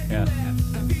 POD. Yeah.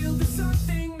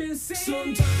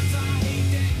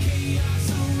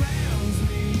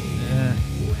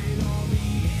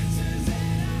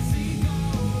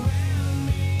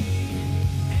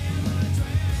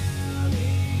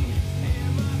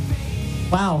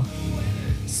 Wow.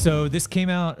 So this came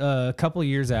out a couple of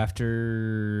years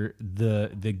after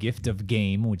the Gift of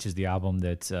Game, which is the album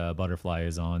that Butterfly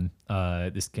is on.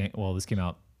 This came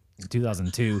out in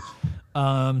 2002.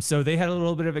 So they had a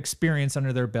little bit of experience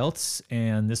under their belts,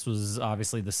 and this was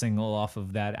obviously the single off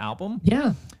of that album.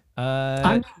 Yeah.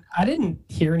 I didn't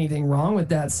hear anything wrong with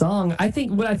that song. I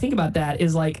think what I think about that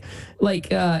is like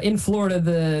in Florida,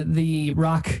 the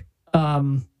rock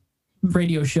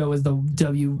radio show is the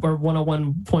W or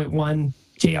 101.1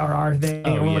 JRR thing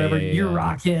or whatever your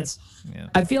rock hits. Yeah.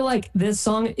 I feel like this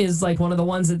song is like one of the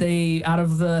ones that they, out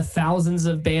of the thousands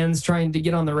of bands trying to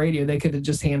get on the radio, they could have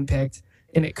just handpicked,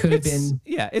 and it could have been.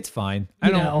 Yeah, it's fine.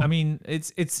 I mean,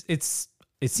 it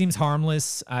seems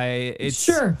harmless. It's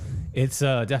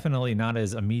definitely not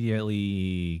as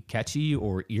immediately catchy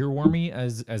or earwormy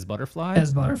as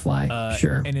Butterfly.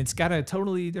 Sure. And it's got a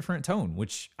totally different tone,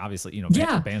 which obviously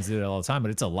bands do it all the time, but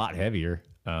it's a lot heavier.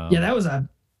 That was a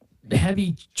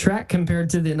heavy track compared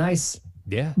to the nice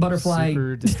Butterfly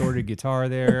super distorted guitar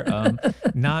there.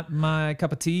 Not my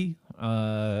cup of tea.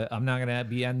 I'm not gonna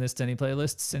be adding this to any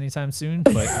playlists anytime soon,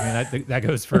 but I mean that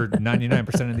goes for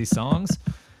 99% of these songs.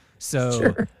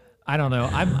 So I don't know.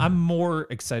 I'm more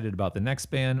excited about the next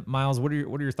band. Miles, what are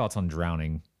your thoughts on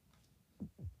Drowning?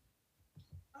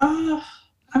 I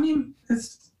mean,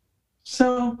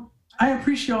 I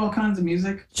appreciate all kinds of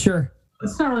music. Sure.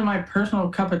 It's not really my personal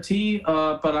cup of tea,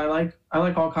 but I like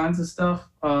all kinds of stuff.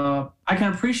 I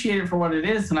can appreciate it for what it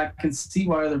is, and I can see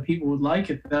why other people would like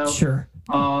it, though. Sure.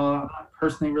 I'm not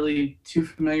personally really too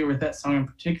familiar with that song in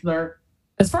particular.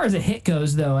 As far as a hit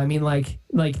goes, though, I mean, like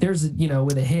there's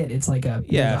with a hit, it's like a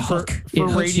for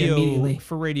radio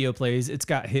radio plays, it's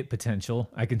got hit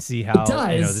potential. I can see how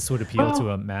this would appeal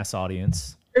to a mass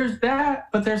audience. There's that,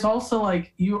 but there's also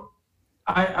like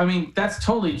I mean that's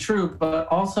totally true, but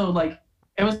also like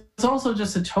it was also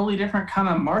just a totally different kind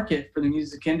of market for the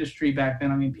music industry back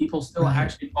then. I mean, people still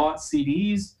actually bought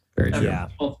CDs. Very true.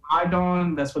 People thrived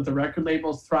on. That's what the record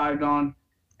labels thrived on.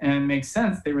 And it makes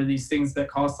sense. They were these things that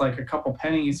cost like a couple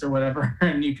pennies or whatever,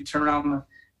 and you could turn around.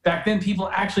 Back then, people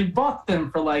actually bought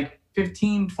them for like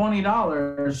 $15,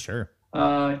 $20. Sure.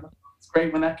 It's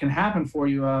great when that can happen for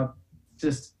you.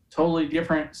 Just totally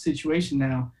different situation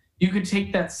now. You could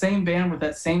take that same band with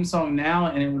that same song now,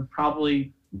 and it would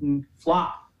probably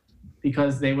flop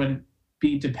because they would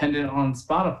be dependent on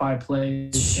Spotify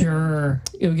plays. Sure.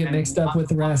 It'll get mixed up with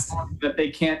the rest. That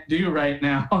they can't do right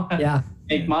now. Yeah.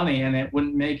 Make money, and it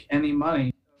wouldn't make any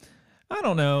money. I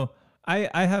don't know.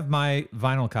 I have my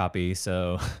vinyl copy,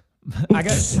 so I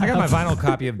got my vinyl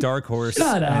copy of Dark Horse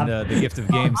and The Gift of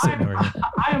Games sitting over here.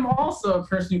 I am also a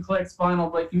person who collects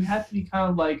vinyl, but you have to be kind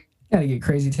of like gotta get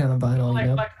Crazy Town on vinyl.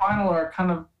 Like vinyl are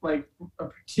kind of like a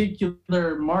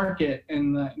particular market,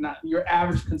 and not your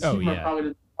average consumer probably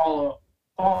doesn't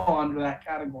fall under that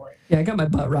category. Yeah, I got my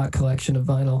butt rock collection of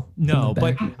vinyl. No,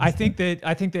 but I think that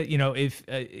if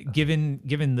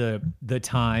given the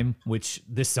time, which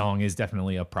this song is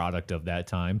definitely a product of that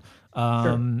time,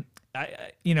 Sure.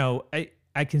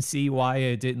 I can see why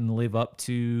it didn't live up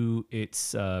to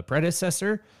its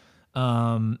predecessor.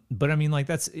 But I mean, like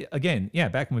that's again,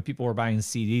 back when people were buying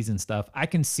CDs and stuff, I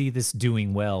can see this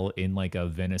doing well in like a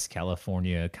Venice,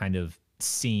 California kind of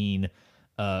scene.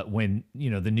 When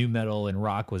the new metal and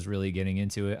rock was really getting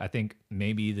into it. I think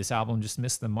maybe this album just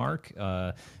missed the mark.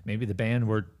 Maybe the band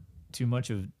were too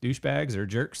much of douchebags or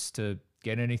jerks to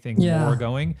get anything more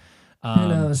going. Who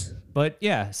knows? But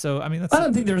yeah, so I mean, I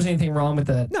don't think there was anything wrong with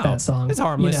that song. It's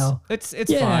harmless. It's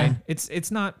fine.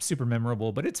 It's not super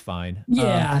memorable, but it's fine.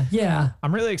 Yeah.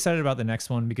 I'm really excited about the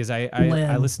next one because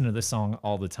I listen to this song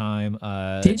all the time.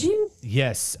 Did you?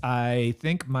 Yes, I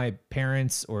think my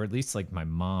parents, or at least like my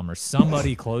mom or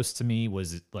somebody close to me,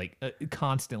 was like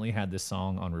constantly had this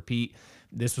song on repeat.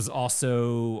 This was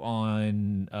also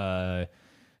on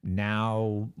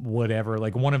Now Whatever,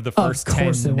 like one of the first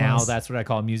 10 Now That's What I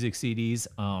Call Music CDs.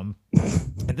 And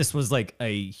this was like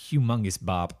a humongous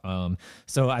bop.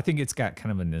 So I think it's got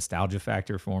kind of a nostalgia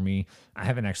factor for me. I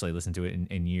haven't actually listened to it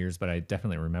in years, but I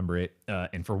definitely remember it.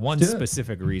 And for one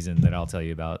specific reason that I'll tell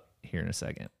you about here in a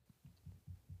second.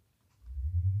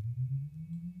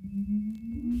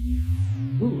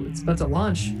 Ooh, it's about to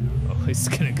launch. Oh, it's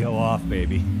gonna go off,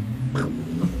 baby.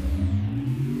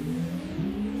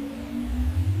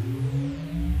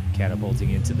 Catapulting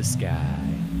into the sky.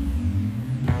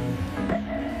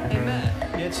 Hey,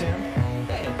 Matt. Yeah, Sam?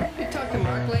 Hey, you talked to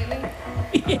Mark lately?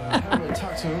 I haven't really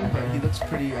talked to him, but he looks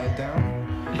pretty down.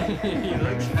 He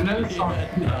looks pretty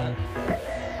down.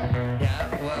 Yeah,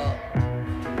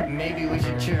 well, maybe we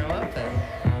should cheer him up then.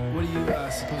 What do you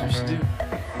suppose we should do?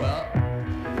 Well,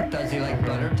 does he like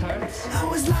butter tarts? I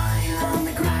was lying on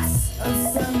the grass of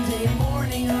Sunday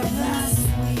morning of last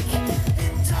week,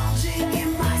 indulging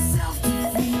in my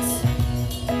self-defeat.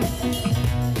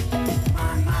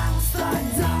 My mind was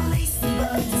thugged, all laced and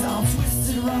bugged, all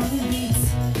twisted around the beat.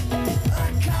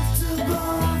 Uncomfortable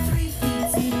on 3 feet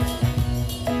deep.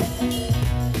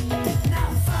 Now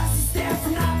I'm fussy stare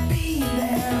from not being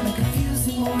there on a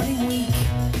confusing morning week.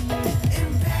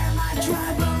 Impair my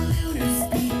tribal lunar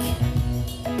speak.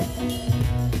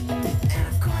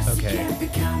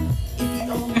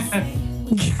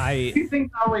 Two things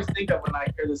I always think of when I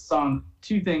hear this song.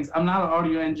 Two things. I'm not an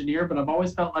audio engineer, but I've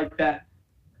always felt like that.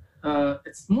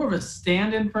 It's more of a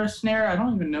stand-in for a snare. I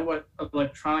don't even know what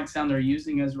electronic sound they're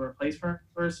using as a replacement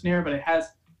for a snare, but it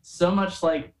has so much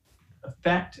like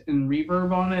effect and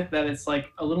reverb on it that it's like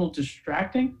a little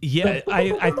distracting. Yeah,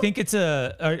 I think it's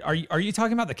a. Are you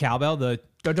talking about the cowbell? The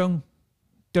da-dung?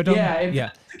 Da-dung? Yeah,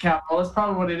 it's the cowbell. That's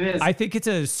probably what it is. I think it's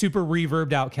a super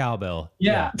reverbed out cowbell.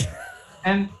 Yeah.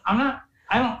 And I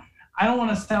don't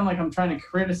want to sound like I'm trying to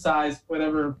criticize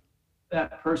whatever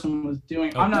that person was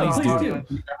doing. I'm not.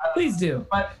 Please do.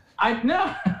 But I'm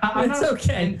it's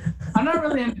okay. I'm not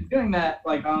really into doing that,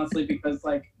 like honestly, because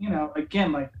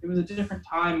again, like it was a different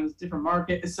time, it was a different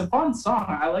market. It's a fun song.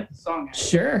 I like the song.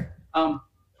 Sure.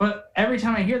 But every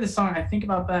time I hear this song, I think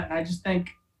about that, and I just think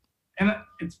and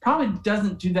it probably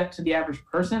doesn't do that to the average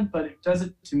person, but it does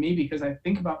it to me because I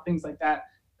think about things like that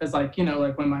as like, you know,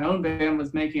 like when my own band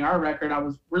was making our record, I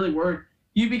was really worried.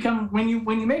 You become, when you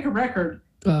make a record,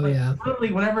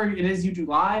 literally whatever it is you do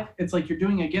live, it's like you're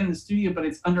doing again in the studio, but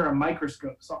it's under a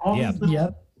microscope. So all these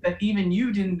little that even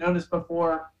you didn't notice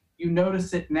before, you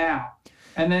notice it now.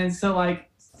 And then so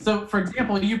for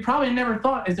example, you probably never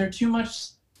thought, is there too much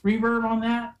reverb on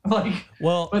that? Like,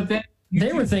 well, but then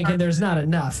they were thinking there's not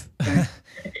enough.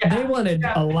 They wanted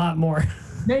a lot more.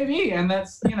 Maybe, and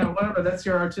that's, you know, whatever, that's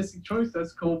your artistic choice,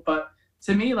 that's cool. But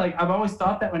to me, like, I've always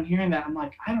thought that when hearing that, I'm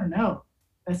like, I don't know,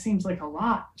 that seems like a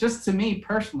lot, just to me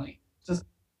personally. Just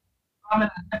I'm in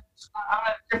a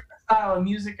different style of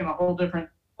music and a whole different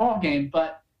ball game,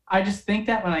 but I just think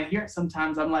that when I hear it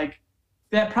sometimes, I'm like,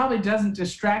 that probably doesn't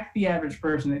distract the average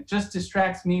person. It just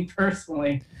distracts me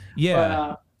personally.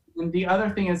 Yeah. But, and the other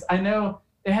thing is, I know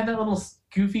they had that little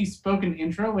goofy spoken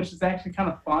intro, which is actually kind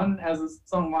of fun as the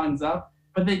song lines up.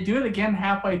 But they do it again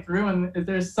halfway through, and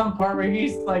there's some part where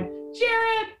he's like,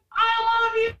 Jared, I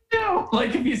love you too.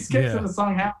 Like, if you skip to the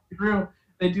song halfway through,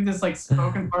 they do this like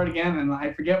spoken part again, and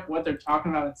I forget what they're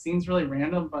talking about. It seems really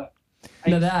random, but I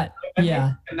made a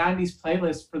 90s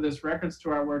playlist for this record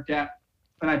store I worked at,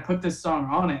 and I put this song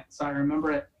on it, so I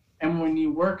remember it. And when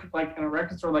you work like in a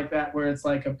record store like that, where it's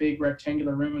like a big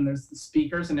rectangular room and there's the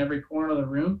speakers in every corner of the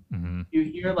room, you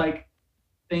hear like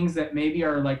things that maybe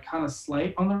are like kind of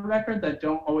slight on the record that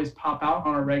don't always pop out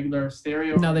on a regular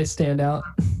stereo. Now they stand out.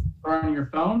 Or on your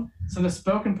phone. So the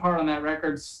spoken part on that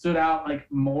record stood out like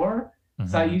more.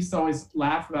 So I used to always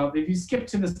laugh about, if you skip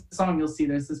to this song, you'll see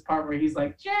there's this part where he's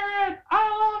like, Jared,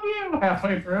 I love you,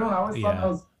 halfway through. And I always thought that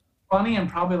was funny and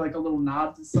probably like a little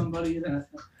nod to somebody that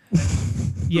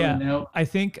I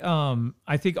think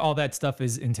all that stuff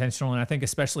is intentional, and I think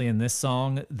especially in this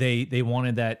song, they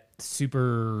wanted that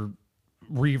super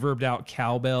reverbed out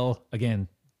cowbell again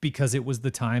because it was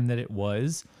the time that it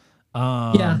was. But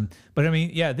I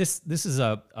mean, this is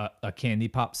a candy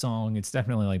pop song. It's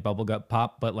definitely like bubblegum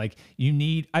pop, but like you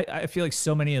need, I feel like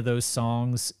so many of those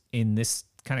songs in this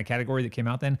kind of category that came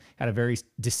out then had a very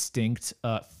distinct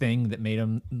thing that made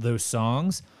them those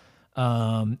songs.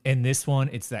 And this one,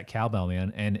 it's that cowbell,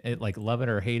 man, and it, like, love it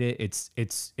or hate it,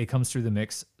 it comes through the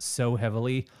mix so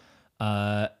heavily.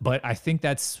 But I think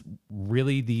that's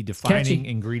really the defining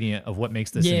ingredient of what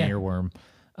makes this an earworm.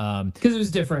 Because it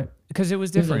was different. Because it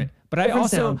was different. But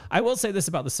I will say this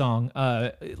about the song.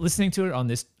 Listening to it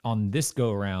on this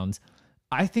go around,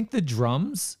 I think the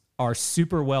drums are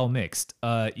super well mixed.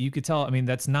 You could tell. I mean,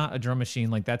 that's not a drum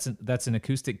machine. Like that's an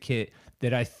acoustic kit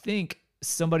that I think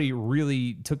somebody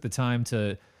really took the time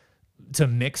to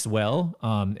mix well.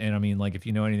 And I mean, like, if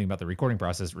you know anything about the recording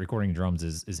process, recording drums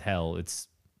is hell. It's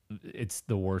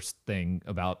the worst thing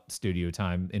about studio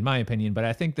time, in my opinion. But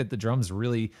I think that the drums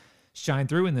really shine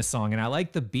through in this song, and I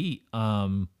like the beat.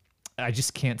 I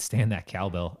just can't stand that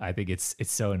cowbell. I think it's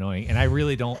so annoying, and I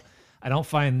really don't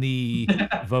find the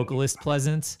vocalist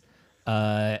pleasant.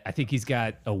 I think he's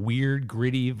got a weird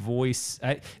gritty voice.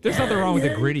 There's nothing wrong with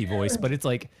a gritty voice, but it's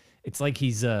like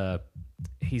he's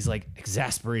like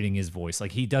exasperating his voice.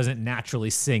 Like, he doesn't naturally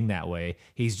sing that way.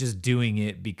 He's just doing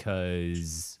it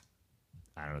because,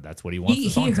 I don't know, that's what he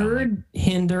wants. He heard like.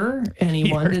 Hinder, and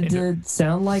he wanted to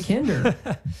sound like Hinder.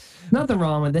 Nothing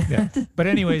wrong with that. Yeah. But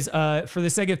anyways, for the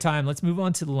sake of time, let's move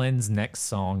on to Len's next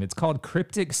song. It's called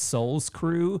Cryptic Souls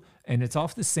Crew, and it's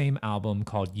off the same album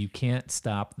called You Can't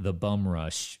Stop the Bum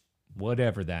Rush,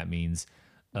 whatever that means.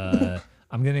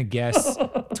 I'm going to guess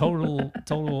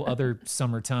total other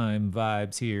summertime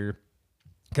vibes here,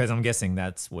 because I'm guessing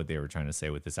that's what they were trying to say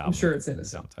with this album. I'm sure it's in the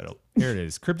sound title. Here it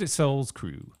is, Cryptic Souls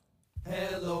Crew.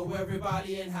 Hello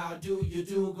everybody, and how do you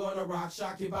do? Gonna rock,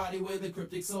 shock your body with the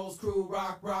Cryptic Souls Crew.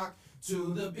 Rock, rock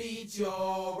to the beat,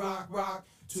 y'all. Rock, rock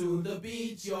to the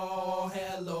beat, y'all.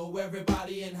 Hello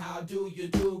everybody, and how do you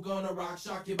do? Gonna rock,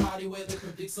 shock your body with the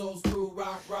Cryptic Souls Crew.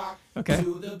 Rock, rock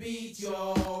to the beat,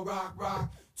 y'all. Rock,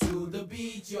 rock to the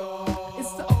beat, y'all.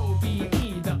 It's the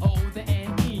O-B-E, the O, the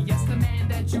N-E. Yes, the man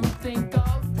that you think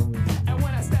of. And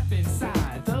when I step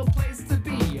inside, the place to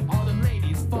be, all the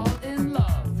ladies fall in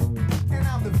love. And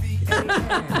I'm the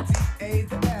V-A-N-D-A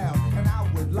the L. And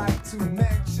I would like to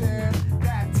mention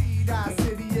that T-Dot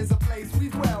City is a place we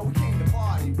dwell. We came to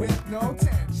party with no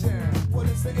tension. What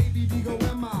is the A-B-D go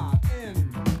M-I-N?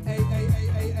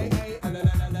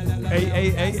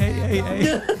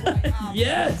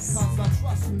 Yes.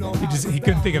 He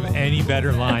couldn't think of any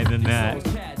better line than that.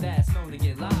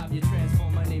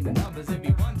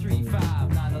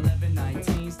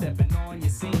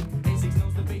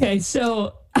 Okay,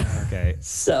 so Okay.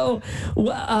 So,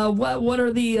 what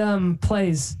are the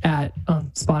plays at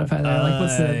on Spotify? There? Like,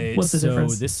 what's the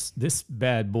difference? So this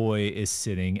bad boy is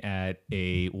sitting at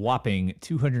a whopping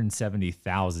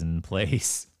 270,000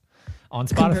 plays on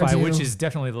Spotify, which is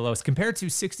definitely the lowest compared to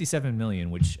 67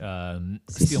 million, which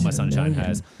Steal My Sunshine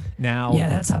has. Now, yeah,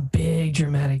 that's a big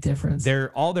dramatic difference.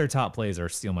 All their top plays are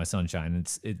Steal My Sunshine.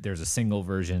 There's a single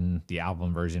version, the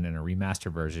album version, and a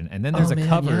remaster version, and then there's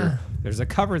cover. Yeah. There's a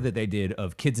cover that they did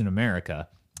of Kids in America,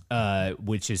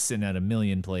 which is sitting at 1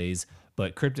 million plays.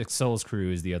 But Cryptic Souls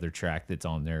Crew is the other track that's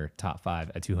on their top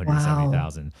 5 at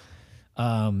 270,000.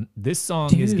 This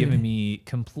song is giving me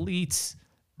complete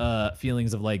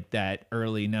feelings of like that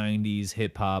early 90s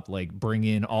hip hop, like bring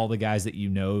in all the guys that you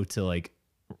know to like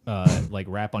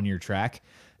rap on your track,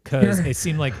 because it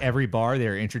seemed like every bar they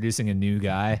were introducing a new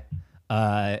guy.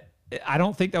 I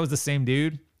don't think that was the same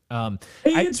dude. Hey,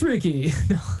 it's Ricky.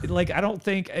 Like, I don't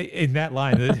think in that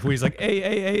line where he's like,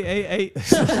 hey.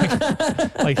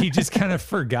 like he just kind of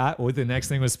forgot what the next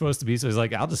thing was supposed to be. So he's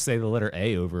like, I'll just say the letter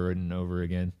A over and over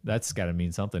again. That's got to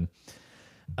mean something.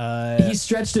 He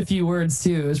stretched a few words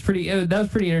too. That was pretty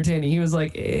entertaining. He was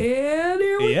like, and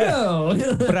here we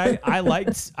go. But I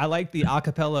liked the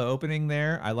acapella opening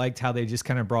there. I liked how they just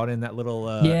kind of brought in that little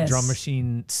drum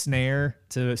machine snare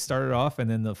to start it off, and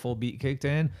then the full beat kicked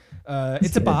in.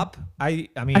 It's a bop. I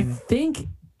mean, I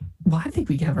think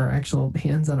we have our actual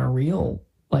hands on a real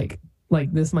like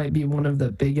this might be one of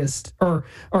the biggest or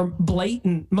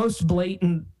most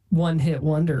blatant one-hit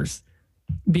wonders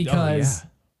because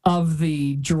of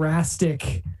the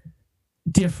drastic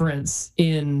difference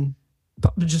in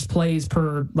just plays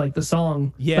per like the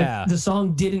song. Yeah, like, the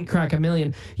song didn't crack 1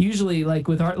 million. Usually, like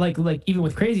with art, like even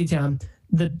with Crazy Town,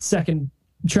 the second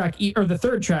track or the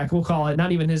third track, we'll call it,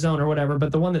 not even his own or whatever,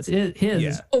 but the one that's his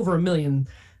is over 1 million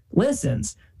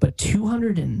listens. But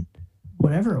 200 and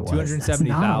whatever it was,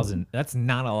 270,000. That's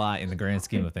not a lot in the grand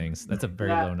scheme of things. That's a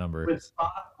very low number. With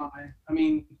Spotify, I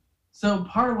mean. So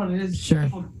part of what it is,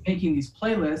 people making these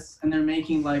playlists, and they're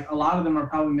making like a lot of them are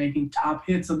probably making top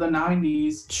hits of the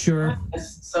 90s. Sure.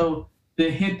 So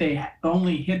the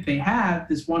only hit they have,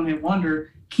 this one hit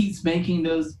wonder, keeps making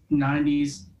those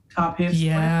 90s top hits.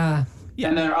 Yeah.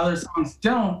 And their other songs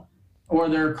don't, or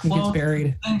they're close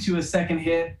into a second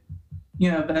hit.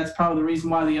 You know, that's probably the reason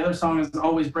why the other song is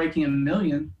always breaking 1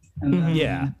 million. And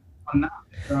I'm not.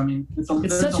 So, I mean, there's a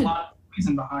lot of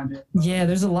reason behind it. Yeah,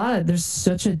 there's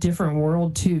such a different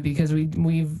world too, because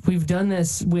we've done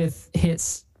this with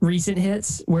recent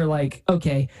hits where like,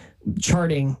 okay,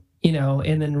 charting, you know,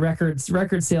 and then record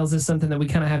sales is something that we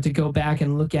kind of have to go back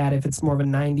and look at if it's more of a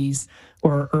 90s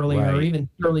or earlier or even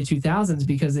early 2000s,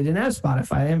 because they didn't have Spotify,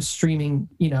 they didn't have streaming,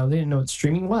 you know, they didn't know what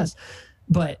streaming was.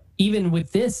 But even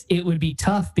with this, it would be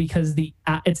tough because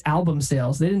it's album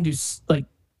sales. They didn't do like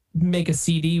make a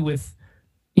CD with,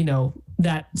 you know,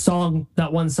 that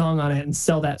one song on it and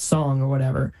sell that song or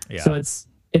whatever. Yeah. So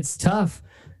it's tough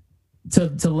to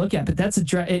look at, but that's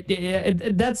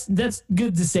that's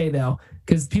good to say though,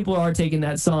 because people are taking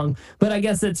that song. But I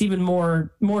guess that's even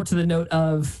more to the note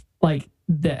of like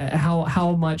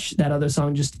how much that other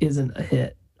song just isn't a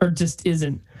hit, or just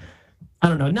isn't. I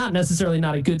don't know, not necessarily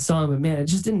not a good song, but man, it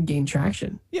just didn't gain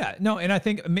traction. Yeah, no, and I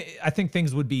think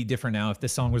things would be different now if the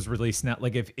song was released now.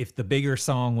 Like if the bigger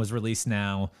song was released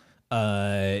now,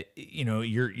 you know,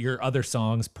 your other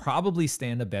songs probably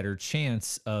stand a better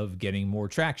chance of getting more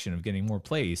traction, of getting more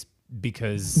plays,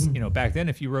 because you know, back then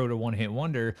if you wrote a one-hit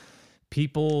wonder,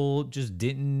 people just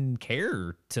didn't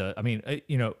care to. I mean,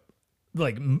 you know,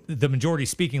 like the majority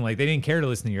speaking, like they didn't care to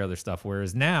listen to your other stuff.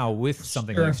 Whereas now with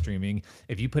something like streaming,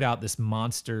 if you put out this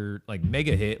monster like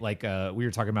mega hit, like we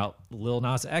were talking about Lil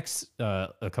Nas X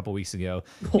a couple weeks ago,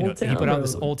 you know, he put out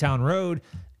this Old Town Road.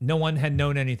 No one had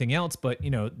known anything else, but you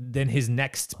know, then his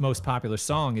next most popular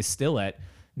song is still at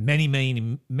many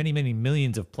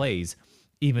millions of plays,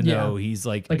 even though he's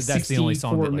like that's the only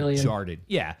song that like charted.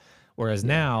 Yeah. Whereas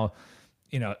now,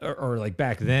 you know, or like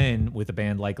back then with a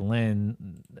band like Len,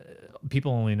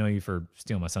 people only know you for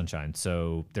Steal My Sunshine.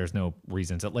 So there's no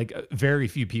reason to, like, very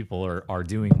few people are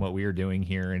doing what we're doing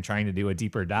here and trying to do a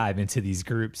deeper dive into these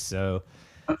groups. So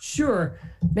sure,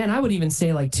 man, I would even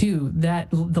say like too, that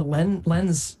the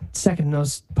Len's second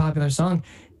most popular song,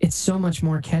 it's so much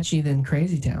more catchy than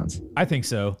Crazy Town's. I think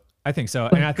so. Like,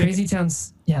 and I think Crazy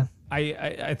Town's, yeah.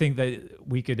 I think that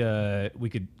we could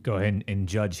go ahead and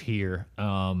judge here.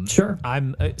 Sure.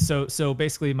 So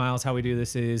basically, Miles, how we do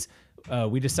this is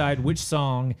we decide which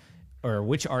song or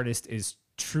which artist is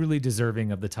truly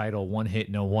deserving of the title "One Hit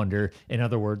No Wonder." In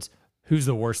other words, who's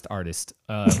the worst artist?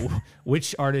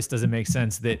 Which artist does it make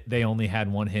sense that they only had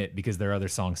one hit because their other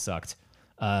songs sucked?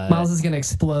 Miles is gonna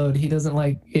explode. He doesn't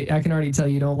like. I can already tell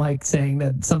you don't like saying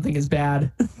that something is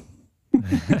bad.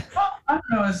 Well, I don't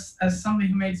know. As somebody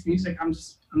who makes music, I'm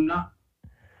not.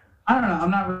 I don't know.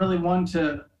 I'm not really one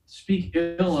to speak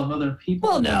ill of other people.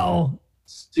 Well, no,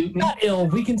 Suit me. not ill.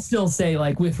 We can still say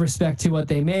like with respect to what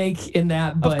they make in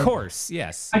that. But Of course,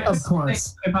 yes. I yes. guess Of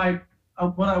course. If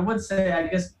what I would say, I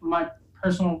guess my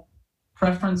personal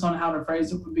preference on how to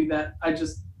phrase it would be that I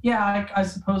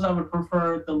suppose I would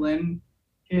prefer the Lynn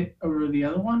hit over the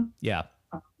other one. Yeah.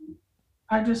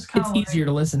 I just kind it's of easier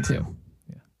to listen to.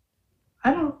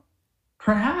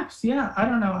 Perhaps, yeah. I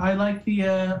don't know. I like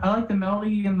the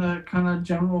melody and the kind of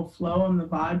general flow and the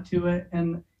vibe to it,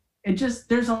 and it just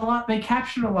there's a lot. They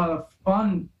captured a lot of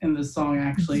fun in this song,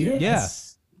 actually.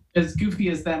 Yes. As goofy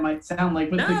as that might sound,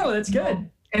 like That's good.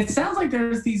 It sounds like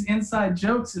there's these inside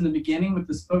jokes in the beginning with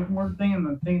the spoken word thing and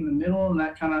the thing in the middle, and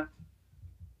that kind of,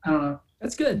 I don't know.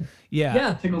 That's good. Yeah.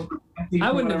 Yeah. Tickles my fancy I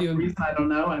for wouldn't have whatever even- reason, I don't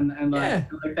know, and Yeah.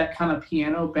 like that kind of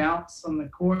piano bounce on the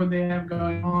chord they have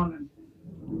going on,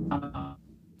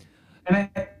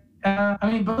 I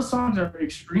mean, both songs are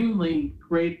extremely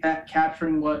great at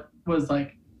capturing what was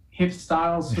like hip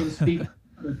styles, so to speak, at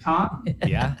the time.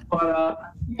 Yeah. But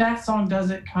that song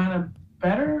does it kind of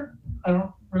better. I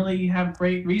don't really have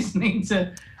great reasoning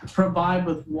to provide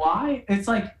with why. It's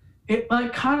like it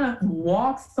like kind of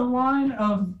walks the line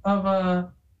of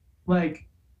like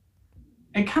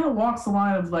it kind of walks the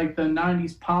line of like the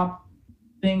 90s pop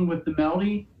thing with the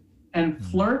melody and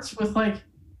flirts with like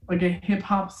a hip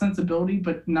hop sensibility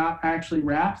but not actually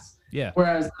raps. Yeah.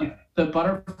 Whereas like the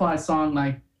Butterfly song,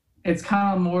 like it's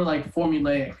kind of more like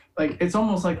formulaic. Like it's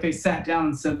almost like they sat down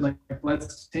and said like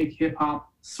let's take hip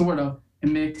hop sort of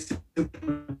and mix it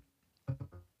with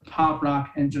pop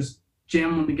rock and just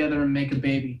jam them together and make a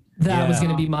baby. That was going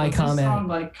to be my But this comment. song,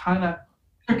 like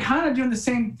they're kind of doing the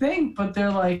same thing, but they're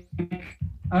like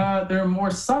they're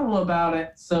more subtle about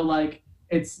it. So like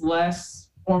it's less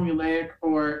formulaic,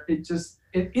 or it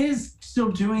is still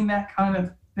doing that kind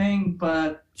of thing,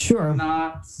 but Sure.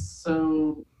 not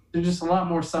so. They're just a lot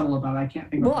more subtle about it. I can't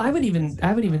think. Well, I would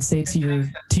even say to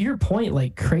your point,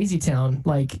 like Crazy Town,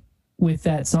 like with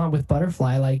that song with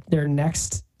Butterfly, like their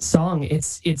next song,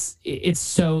 it's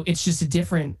just a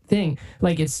different thing.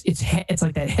 Like it's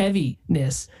like that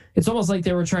heaviness. It's almost like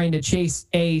they were trying to chase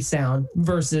a sound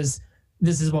versus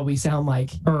this is what we sound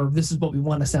like, or this is what we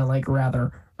want to sound like,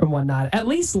 rather, or whatnot. At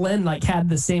least Len like had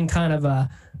the same kind of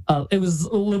it was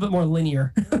a little bit more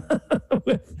linear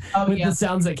with the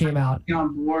sounds that came out.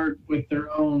 On board with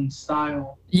their own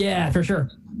style. Yeah, for sure.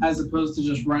 As opposed to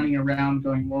just running around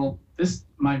going, well, this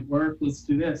might work. Let's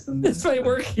do this. And This might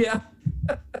work. Yeah.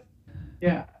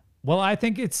 Yeah. Well, I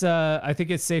think it's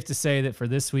safe to say that for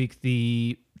this week,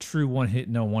 the true one hit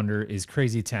no wonder is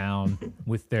Crazy Town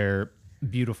with their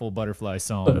beautiful Butterfly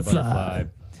song, Butterfly,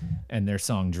 and their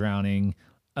song Drowning.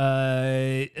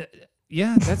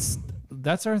 Yeah,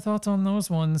 that's our thoughts on those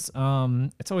ones.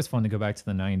 It's always fun to go back to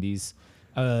the 90s.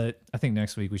 I think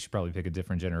next week we should probably pick a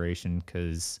different generation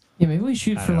because maybe we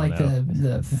shoot for like know.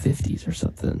 the 50s or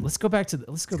something. Let's go back to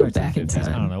the back to in the 50s. I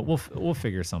time. don't know. We'll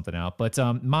figure something out. But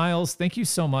Miles, thank you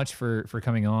so much for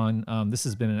coming on. This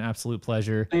has been an absolute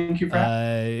pleasure. Thank you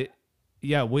for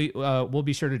yeah, we'll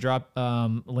be sure to drop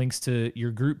links to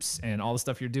your groups and all the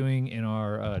stuff you're doing in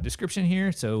our description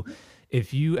here. So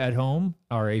if you at home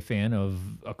are a fan of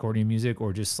accordion music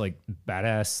or just like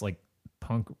badass like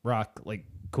punk rock, like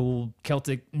cool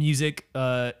Celtic music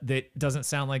that doesn't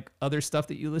sound like other stuff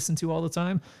that you listen to all the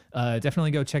time,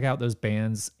 definitely go check out those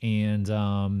bands. And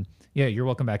yeah, you're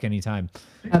welcome back anytime.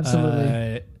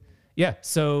 Absolutely. Yeah.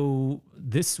 So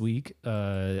this week,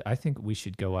 I think we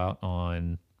should go out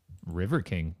on River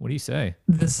King. What do you say?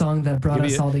 The song that brought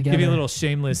us all together. Give you a little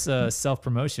shameless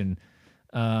self-promotion.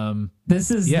 This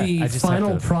is yeah, the I just have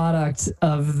final to- product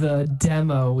of the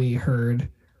demo we heard,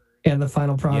 and the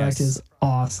final product Yes. is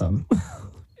awesome.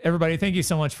 Everybody, thank you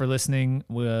so much for listening.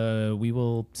 We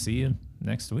will see you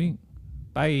next week.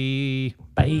 Bye.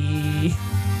 Bye.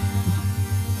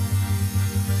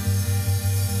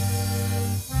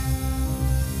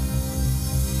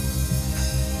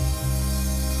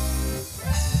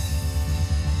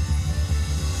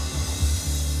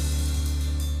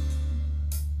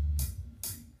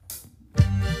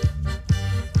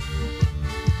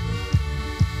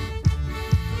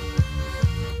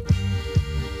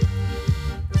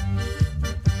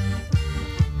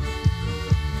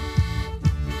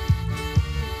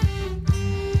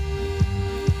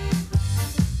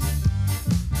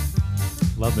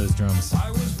 Love those drums. I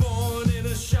was born in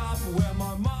a shop where